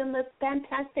gave them a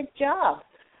fantastic job.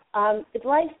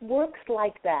 Life works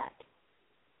like that.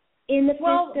 In the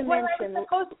fifth dimension. What I was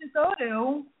supposed to go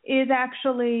to is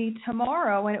actually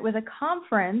tomorrow, and it was a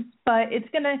conference, but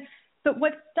But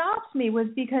what stops me was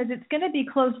because it's going to be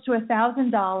close to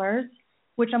 $1,000,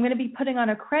 which I'm going to be putting on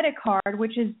a credit card,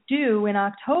 which is due in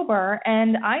October,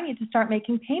 and I need to start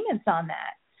making payments on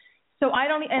that. So I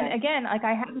don't, and again,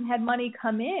 I haven't had money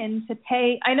come in to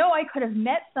pay. I know I could have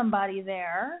met somebody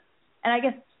there, and I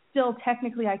guess still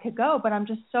technically I could go, but I'm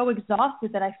just so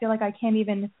exhausted that I feel like I can't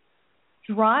even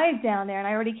drive down there, and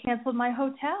I already canceled my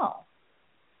hotel.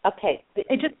 Okay.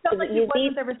 It just felt like it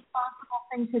wasn't the responsible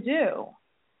thing to do.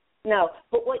 No,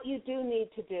 but what you do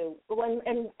need to do,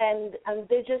 and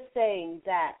they're just saying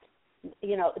that,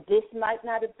 this might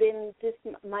not have been the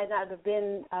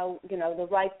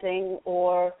right thing,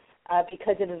 or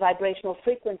because of the vibrational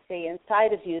frequency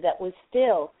inside of you that was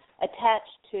still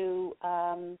attached to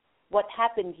what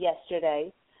happened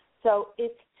yesterday. So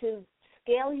it's to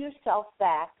scale yourself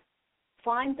back,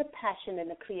 find the passion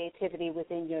and the creativity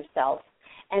within yourself,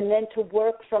 and then to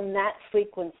work from that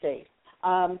frequency.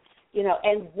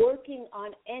 And working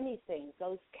on anything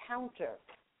goes counter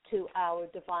to our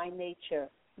divine nature.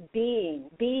 Being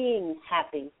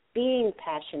happy, being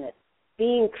passionate,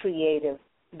 being creative,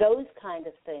 those kind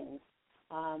of things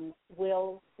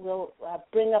will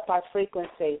bring up our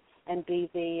frequency and be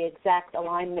the exact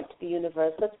alignment to the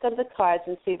universe. Let's go to the cards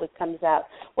and see what comes out.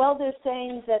 Well, they're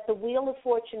saying that the wheel of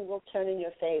fortune will turn in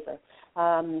your favor.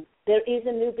 There is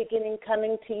a new beginning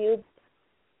coming to you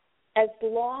as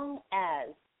long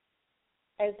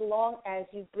as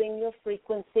you bring your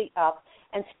frequency up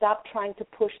and stop trying to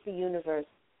push the universe.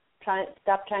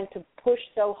 Stop trying to push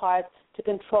so hard to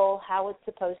control how it's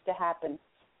supposed to happen.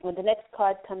 When the next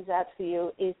card comes out for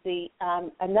you is the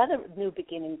another new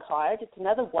beginning card. It's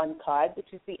another one card,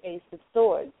 which is the Ace of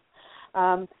Swords.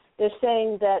 They're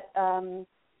saying that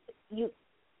you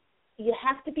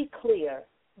have to be clear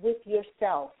with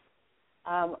yourself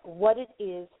what it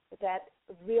is that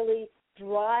really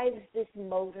drives this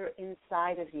motor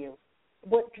inside of you,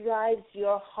 what drives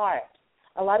your heart.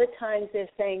 A lot of times they're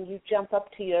saying you jump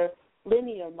up to your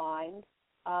linear mind,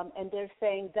 and they're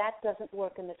saying that doesn't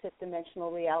work in the fifth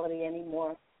dimensional reality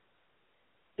anymore.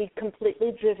 Be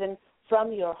completely driven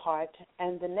from your heart.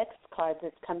 And the next card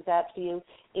that comes out to you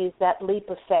is that leap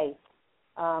of faith.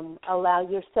 Allow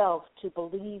yourself to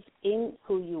believe in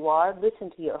who you are,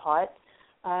 listen to your heart,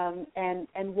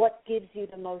 and what gives you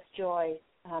the most joy.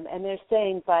 And they're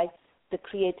saying by the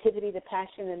creativity, the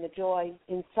passion, and the joy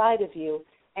inside of you,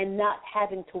 and not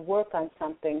having to work on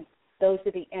something, those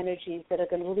are the energies that are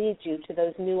going to lead you to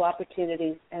those new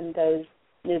opportunities and those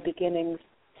new beginnings.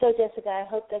 So, Jessica, I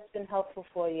hope that's been helpful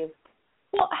for you.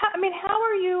 Well, how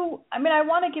are you? I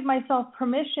want to give myself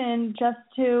permission just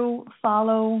to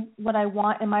follow what I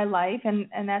want in my life, and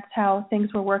that's how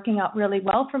things were working out really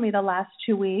well for me the last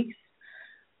 2 weeks.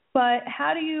 But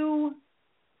how do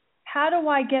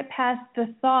I get past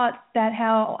the thoughts that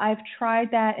how I've tried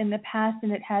that in the past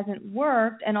and it hasn't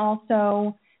worked, and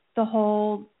also the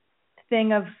whole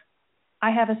thing of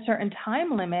I have a certain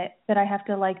time limit that I have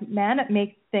to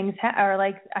make things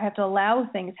I have to allow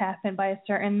things happen by a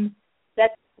certain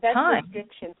that's time.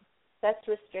 restriction. That's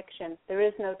restriction. There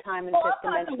is no time in fifth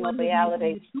dimensional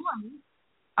reality.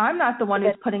 I'm not the one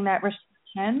who's putting that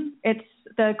restriction. It's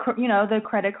the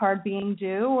credit card being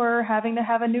due or having to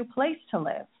have a new place to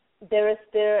live.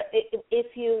 If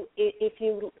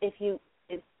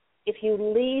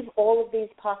you leave all of these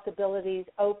possibilities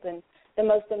open, the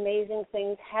most amazing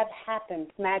things have happened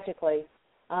magically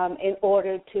in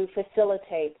order to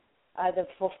facilitate the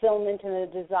fulfillment and the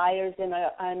desires in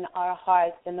our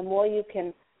hearts. And the more you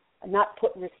can not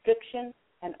put restriction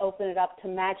and open it up to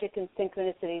magic and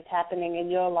synchronicities happening in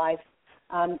your life,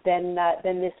 then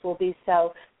this will be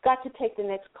so. Got to take the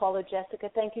next caller, Jessica.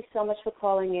 Thank you so much for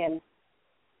calling in.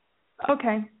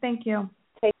 Okay, thank you.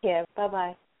 Take care.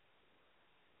 Bye-bye.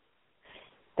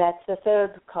 That's the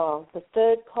third call, the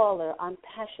third caller on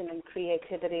passion and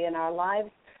creativity in our lives,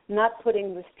 not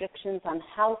putting restrictions on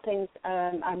how things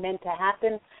are meant to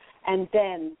happen, and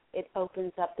then it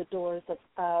opens up the doors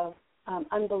of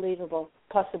unbelievable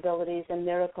possibilities and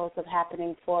miracles of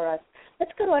happening for us.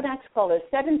 Let's go to our next caller,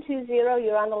 720.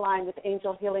 You're on the line with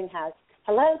Angel Healing House.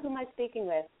 Hello, who am I speaking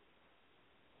with?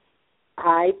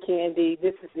 Hi, Candy.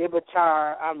 This is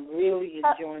Ibatar. I'm really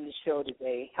enjoying the show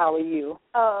today. How are you?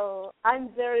 Oh, I'm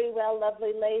very well,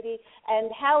 lovely lady. And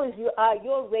how is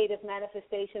your rate of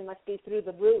manifestation must be through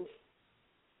the roof.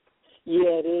 Yeah,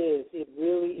 it is. It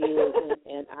really is.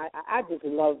 and I just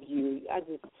love you.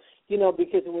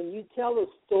 Because when you tell a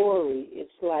story,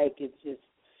 it's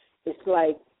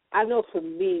like, I know for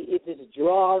me, it just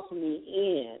draws me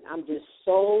in. I'm just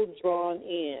so drawn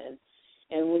in.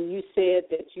 And when you said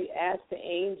that you asked the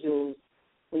angels,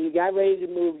 when you got ready to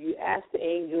move, you asked the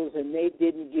angels and they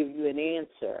didn't give you an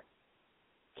answer.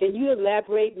 Can you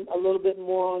elaborate a little bit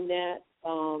more on that?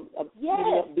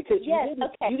 Yes. Because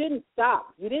you didn't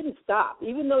stop. You didn't stop.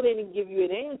 Even though they didn't give you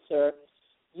an answer,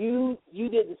 you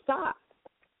didn't stop.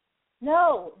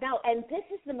 No. And this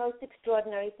is the most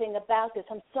extraordinary thing about this.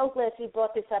 I'm so glad you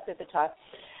brought this up, Ibatar.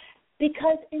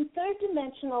 Because in third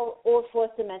dimensional or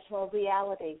fourth dimensional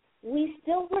reality, we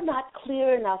still were not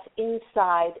clear enough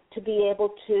inside to be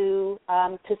able to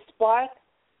spark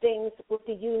things with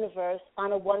the universe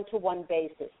on a one-to-one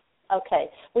basis. Okay,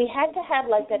 we had to have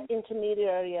like that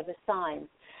intermediary of a sign,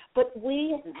 but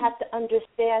we have to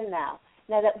understand now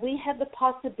that we have the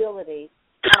possibility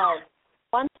of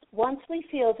once we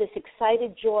feel this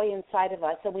excited joy inside of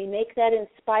us and we make that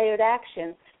inspired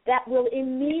action, that will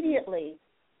immediately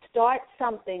start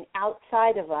something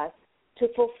outside of us to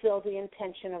fulfill the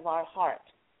intention of our heart.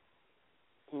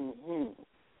 Mm-hmm.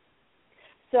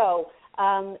 So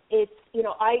it's,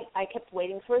 I kept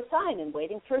waiting for a sign, and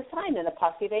the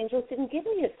posse of angels didn't give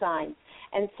me a sign.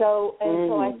 And so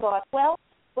I thought,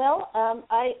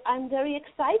 I'm very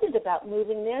excited about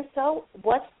moving there, so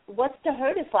what's to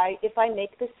hurt if I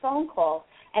make this phone call?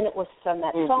 And it was from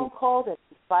that phone call that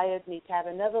inspired me to have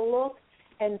another look,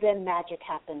 and then magic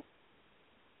happened.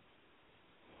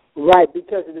 Right,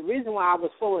 because the reason why I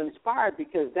was so inspired,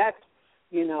 because that's,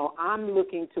 I'm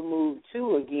looking to move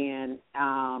too again,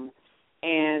 and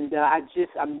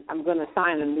I'm going to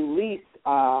sign a new lease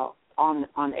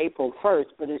on April 1st,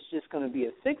 but it's just going to be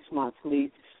a 6-month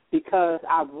lease because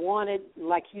I wanted,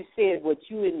 like you said, what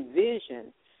you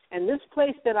envisioned. And this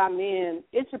place that I'm in,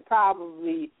 it's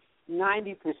probably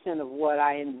 90% of what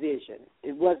I envisioned.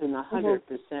 It wasn't 100%.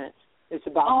 It's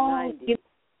about 90%.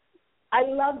 I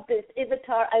love this,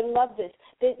 Ibatar. I love this.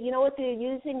 You know what they're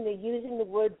using? They're using the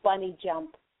word bunny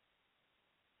jump.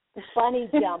 bunny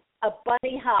jump, a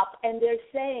bunny hop, and they're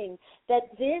saying that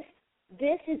this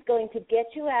is going to get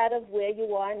you out of where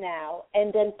you are now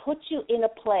and then put you in a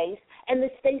place. And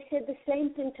they said the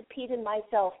same thing to Pete and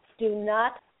myself. Do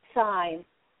not sign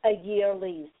a year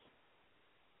lease.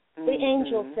 The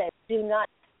angel said, do not.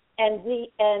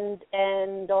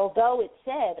 And although it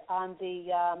said on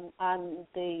the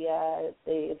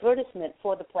advertisement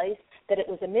for the place that it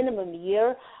was a minimum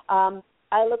year,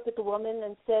 I looked at the woman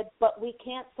and said, "But we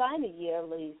can't sign a year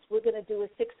lease. We're going to do a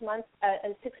 6 month,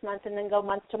 and then go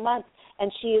month to month."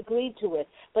 And she agreed to it.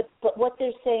 But what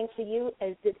they're saying for you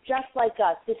is that just like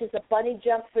us, this is a bunny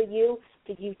jump for you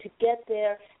to get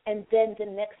there, and then the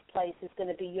next place is going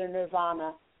to be your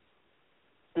nirvana.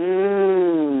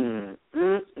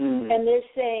 And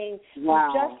they're saying,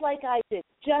 wow. just like I did,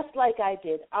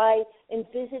 I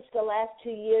envisaged the last 2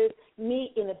 years,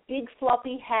 me in a big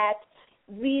fluffy hat,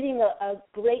 reading a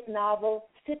great novel,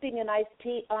 sipping an iced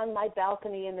tea on my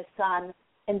balcony in the sun,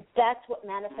 and that's what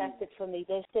manifested for me.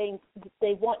 They're saying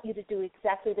they want you to do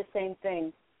exactly the same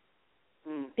thing,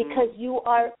 because you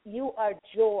are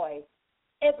joy.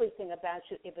 Everything about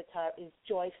you, Ivitar, is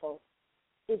joyful.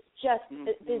 It's just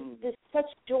there's such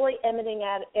joy emanating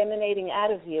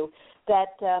out of you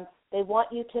that they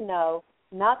want you to know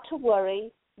not to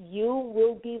worry. You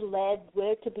will be led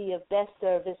where to be of best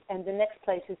service, and the next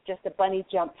place is just a bunny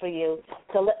jump for you.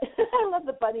 So I love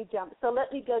the bunny jump. So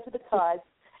let me go to the cards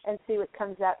and see what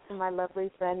comes out from my lovely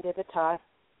friend Ivitar.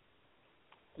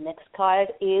 The next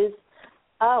card is,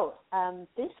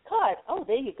 this card. Oh,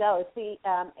 there you go. It's the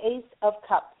Ace of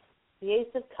Cups. The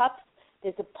Ace of Cups.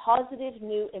 There's a positive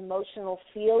new emotional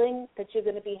feeling that you're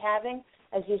going to be having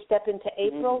as you step into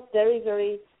April. Very,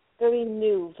 very, very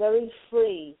new, very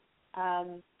free.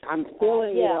 I'm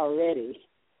feeling it already.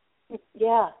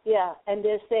 Yeah. And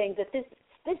they're saying that this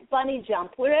bunny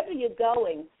jump, wherever you're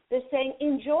going, they're saying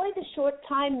enjoy the short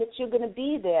time that you're going to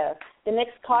be there. The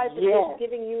next card that they're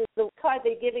giving you,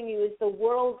 is the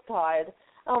World card.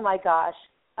 Oh my gosh,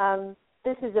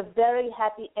 this is a very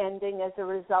happy ending as a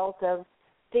result of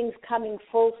things coming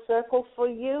full circle for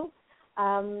you,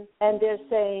 and they're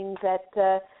saying that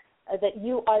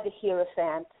you are the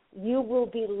Hierophant. You will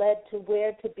be led to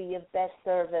where to be of best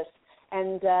service,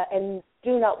 and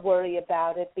do not worry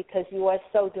about it because you are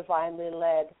so divinely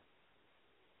led.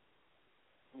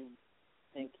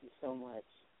 Thank you so much.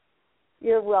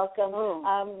 You're welcome.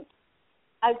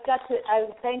 I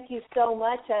thank you so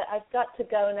much. I've got to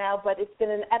go now, but it's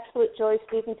been an absolute joy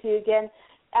speaking to you again.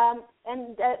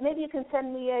 And maybe you can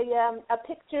send me a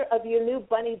picture of your new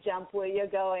bunny jump where you're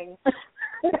going.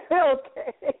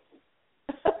 Okay.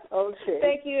 Okay.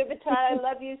 Thank you, Ivitar. I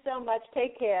love you so much.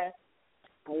 Take care.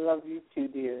 I love you too,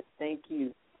 dear. Thank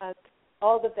you.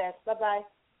 All the best. Bye-bye.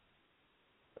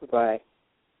 Bye-bye.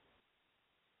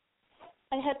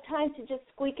 I have time to just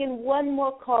squeak in one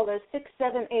more caller,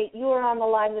 678. You are on the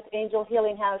line with Angel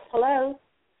Healing House. Hello?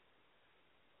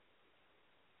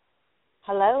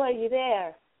 Hello, are you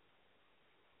there?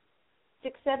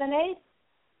 678?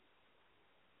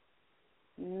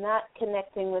 Not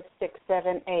connecting with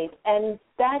 678. And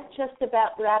that just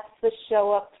about wraps the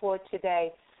show up for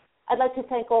today. I'd like to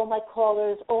thank all my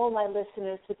callers, all my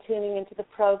listeners for tuning into the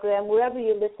program. Wherever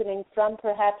you're listening from,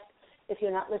 perhaps if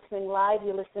you're not listening live,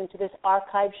 you're listening to this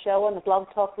archive show on the Blog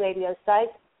Talk Radio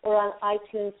site or on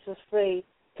iTunes for free.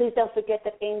 Please don't forget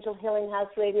that Angel Healing House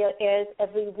Radio airs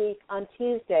every week on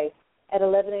Tuesday at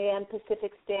 11 a.m.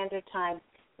 Pacific Standard Time.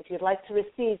 If you'd like to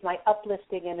receive my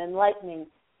uplifting and enlightening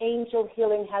Angel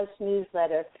Healing House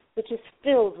newsletter, which is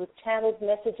filled with channeled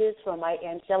messages from my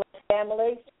angelic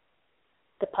family,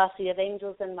 the Posse of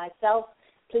Angels, and myself,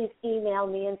 please email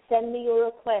me and send me your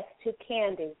request to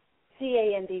Candy,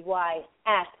 CANDY,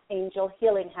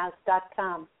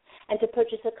 @angelhealinghouse.com. And to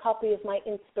purchase a copy of my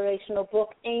inspirational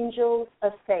book, Angels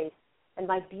of Faith, and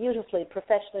my beautifully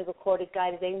professionally recorded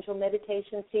guided angel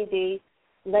meditation CD,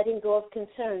 Letting Go of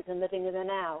Concerns and Living in the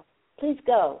Now, please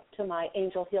go to my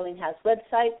Angel Healing House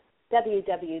website,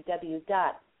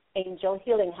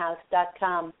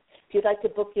 www.angelhealinghouse.com. If you'd like to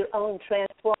book your own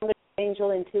transformative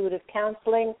angel intuitive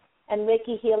counseling and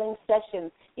Reiki healing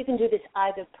session, you can do this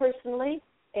either personally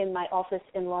in my office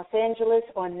in Los Angeles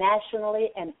or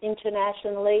nationally and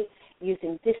internationally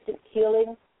using distant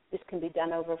healing. This can be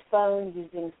done over phone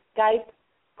using Skype.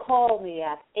 Call me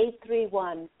at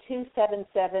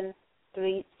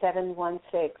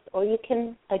 831-277-3716, or you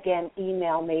can, again,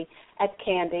 email me at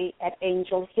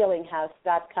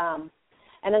candy@angelhealinghouse.com.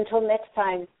 And until next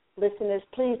time, listeners,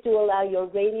 please do allow your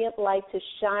radiant light to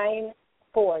shine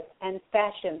forth and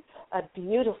fashion a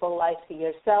beautiful life for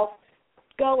yourself.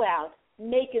 Go out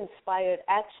make inspired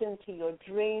action to your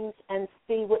dreams, and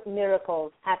see what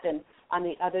miracles happen on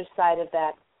the other side of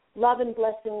that. Love and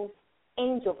blessings,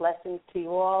 angel blessings to you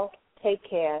all. Take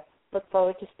care. Look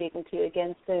forward to speaking to you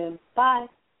again soon. Bye.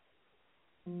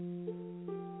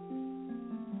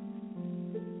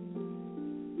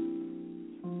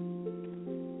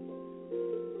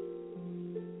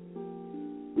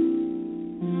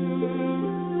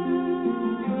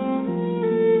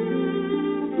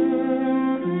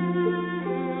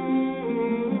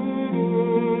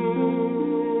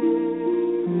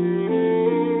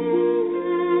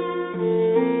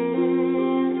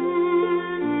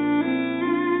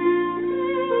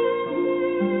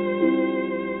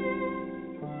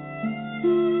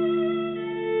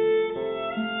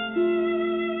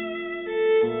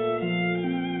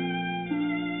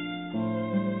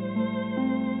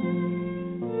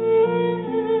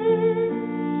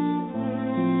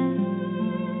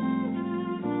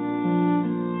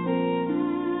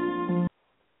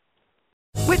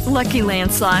 With Lucky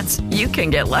Land Slots, you can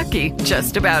get lucky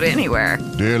just about anywhere.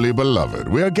 Dearly beloved,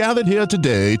 we are gathered here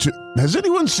today to... Has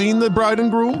anyone seen the bride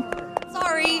and groom?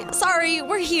 Sorry,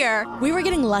 we're here. We were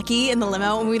getting lucky in the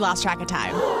limo and we lost track of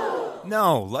time.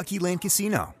 No, Lucky Land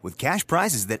Casino, with cash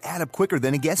prizes that add up quicker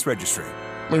than a guest registry.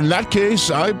 In that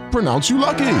case, I pronounce you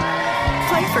lucky.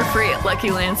 Play for free at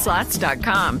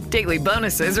LuckyLandSlots.com. Daily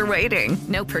bonuses are waiting.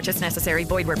 No purchase necessary.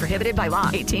 Void where prohibited by law.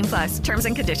 18+. Terms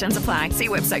and conditions apply. See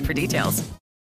website for details.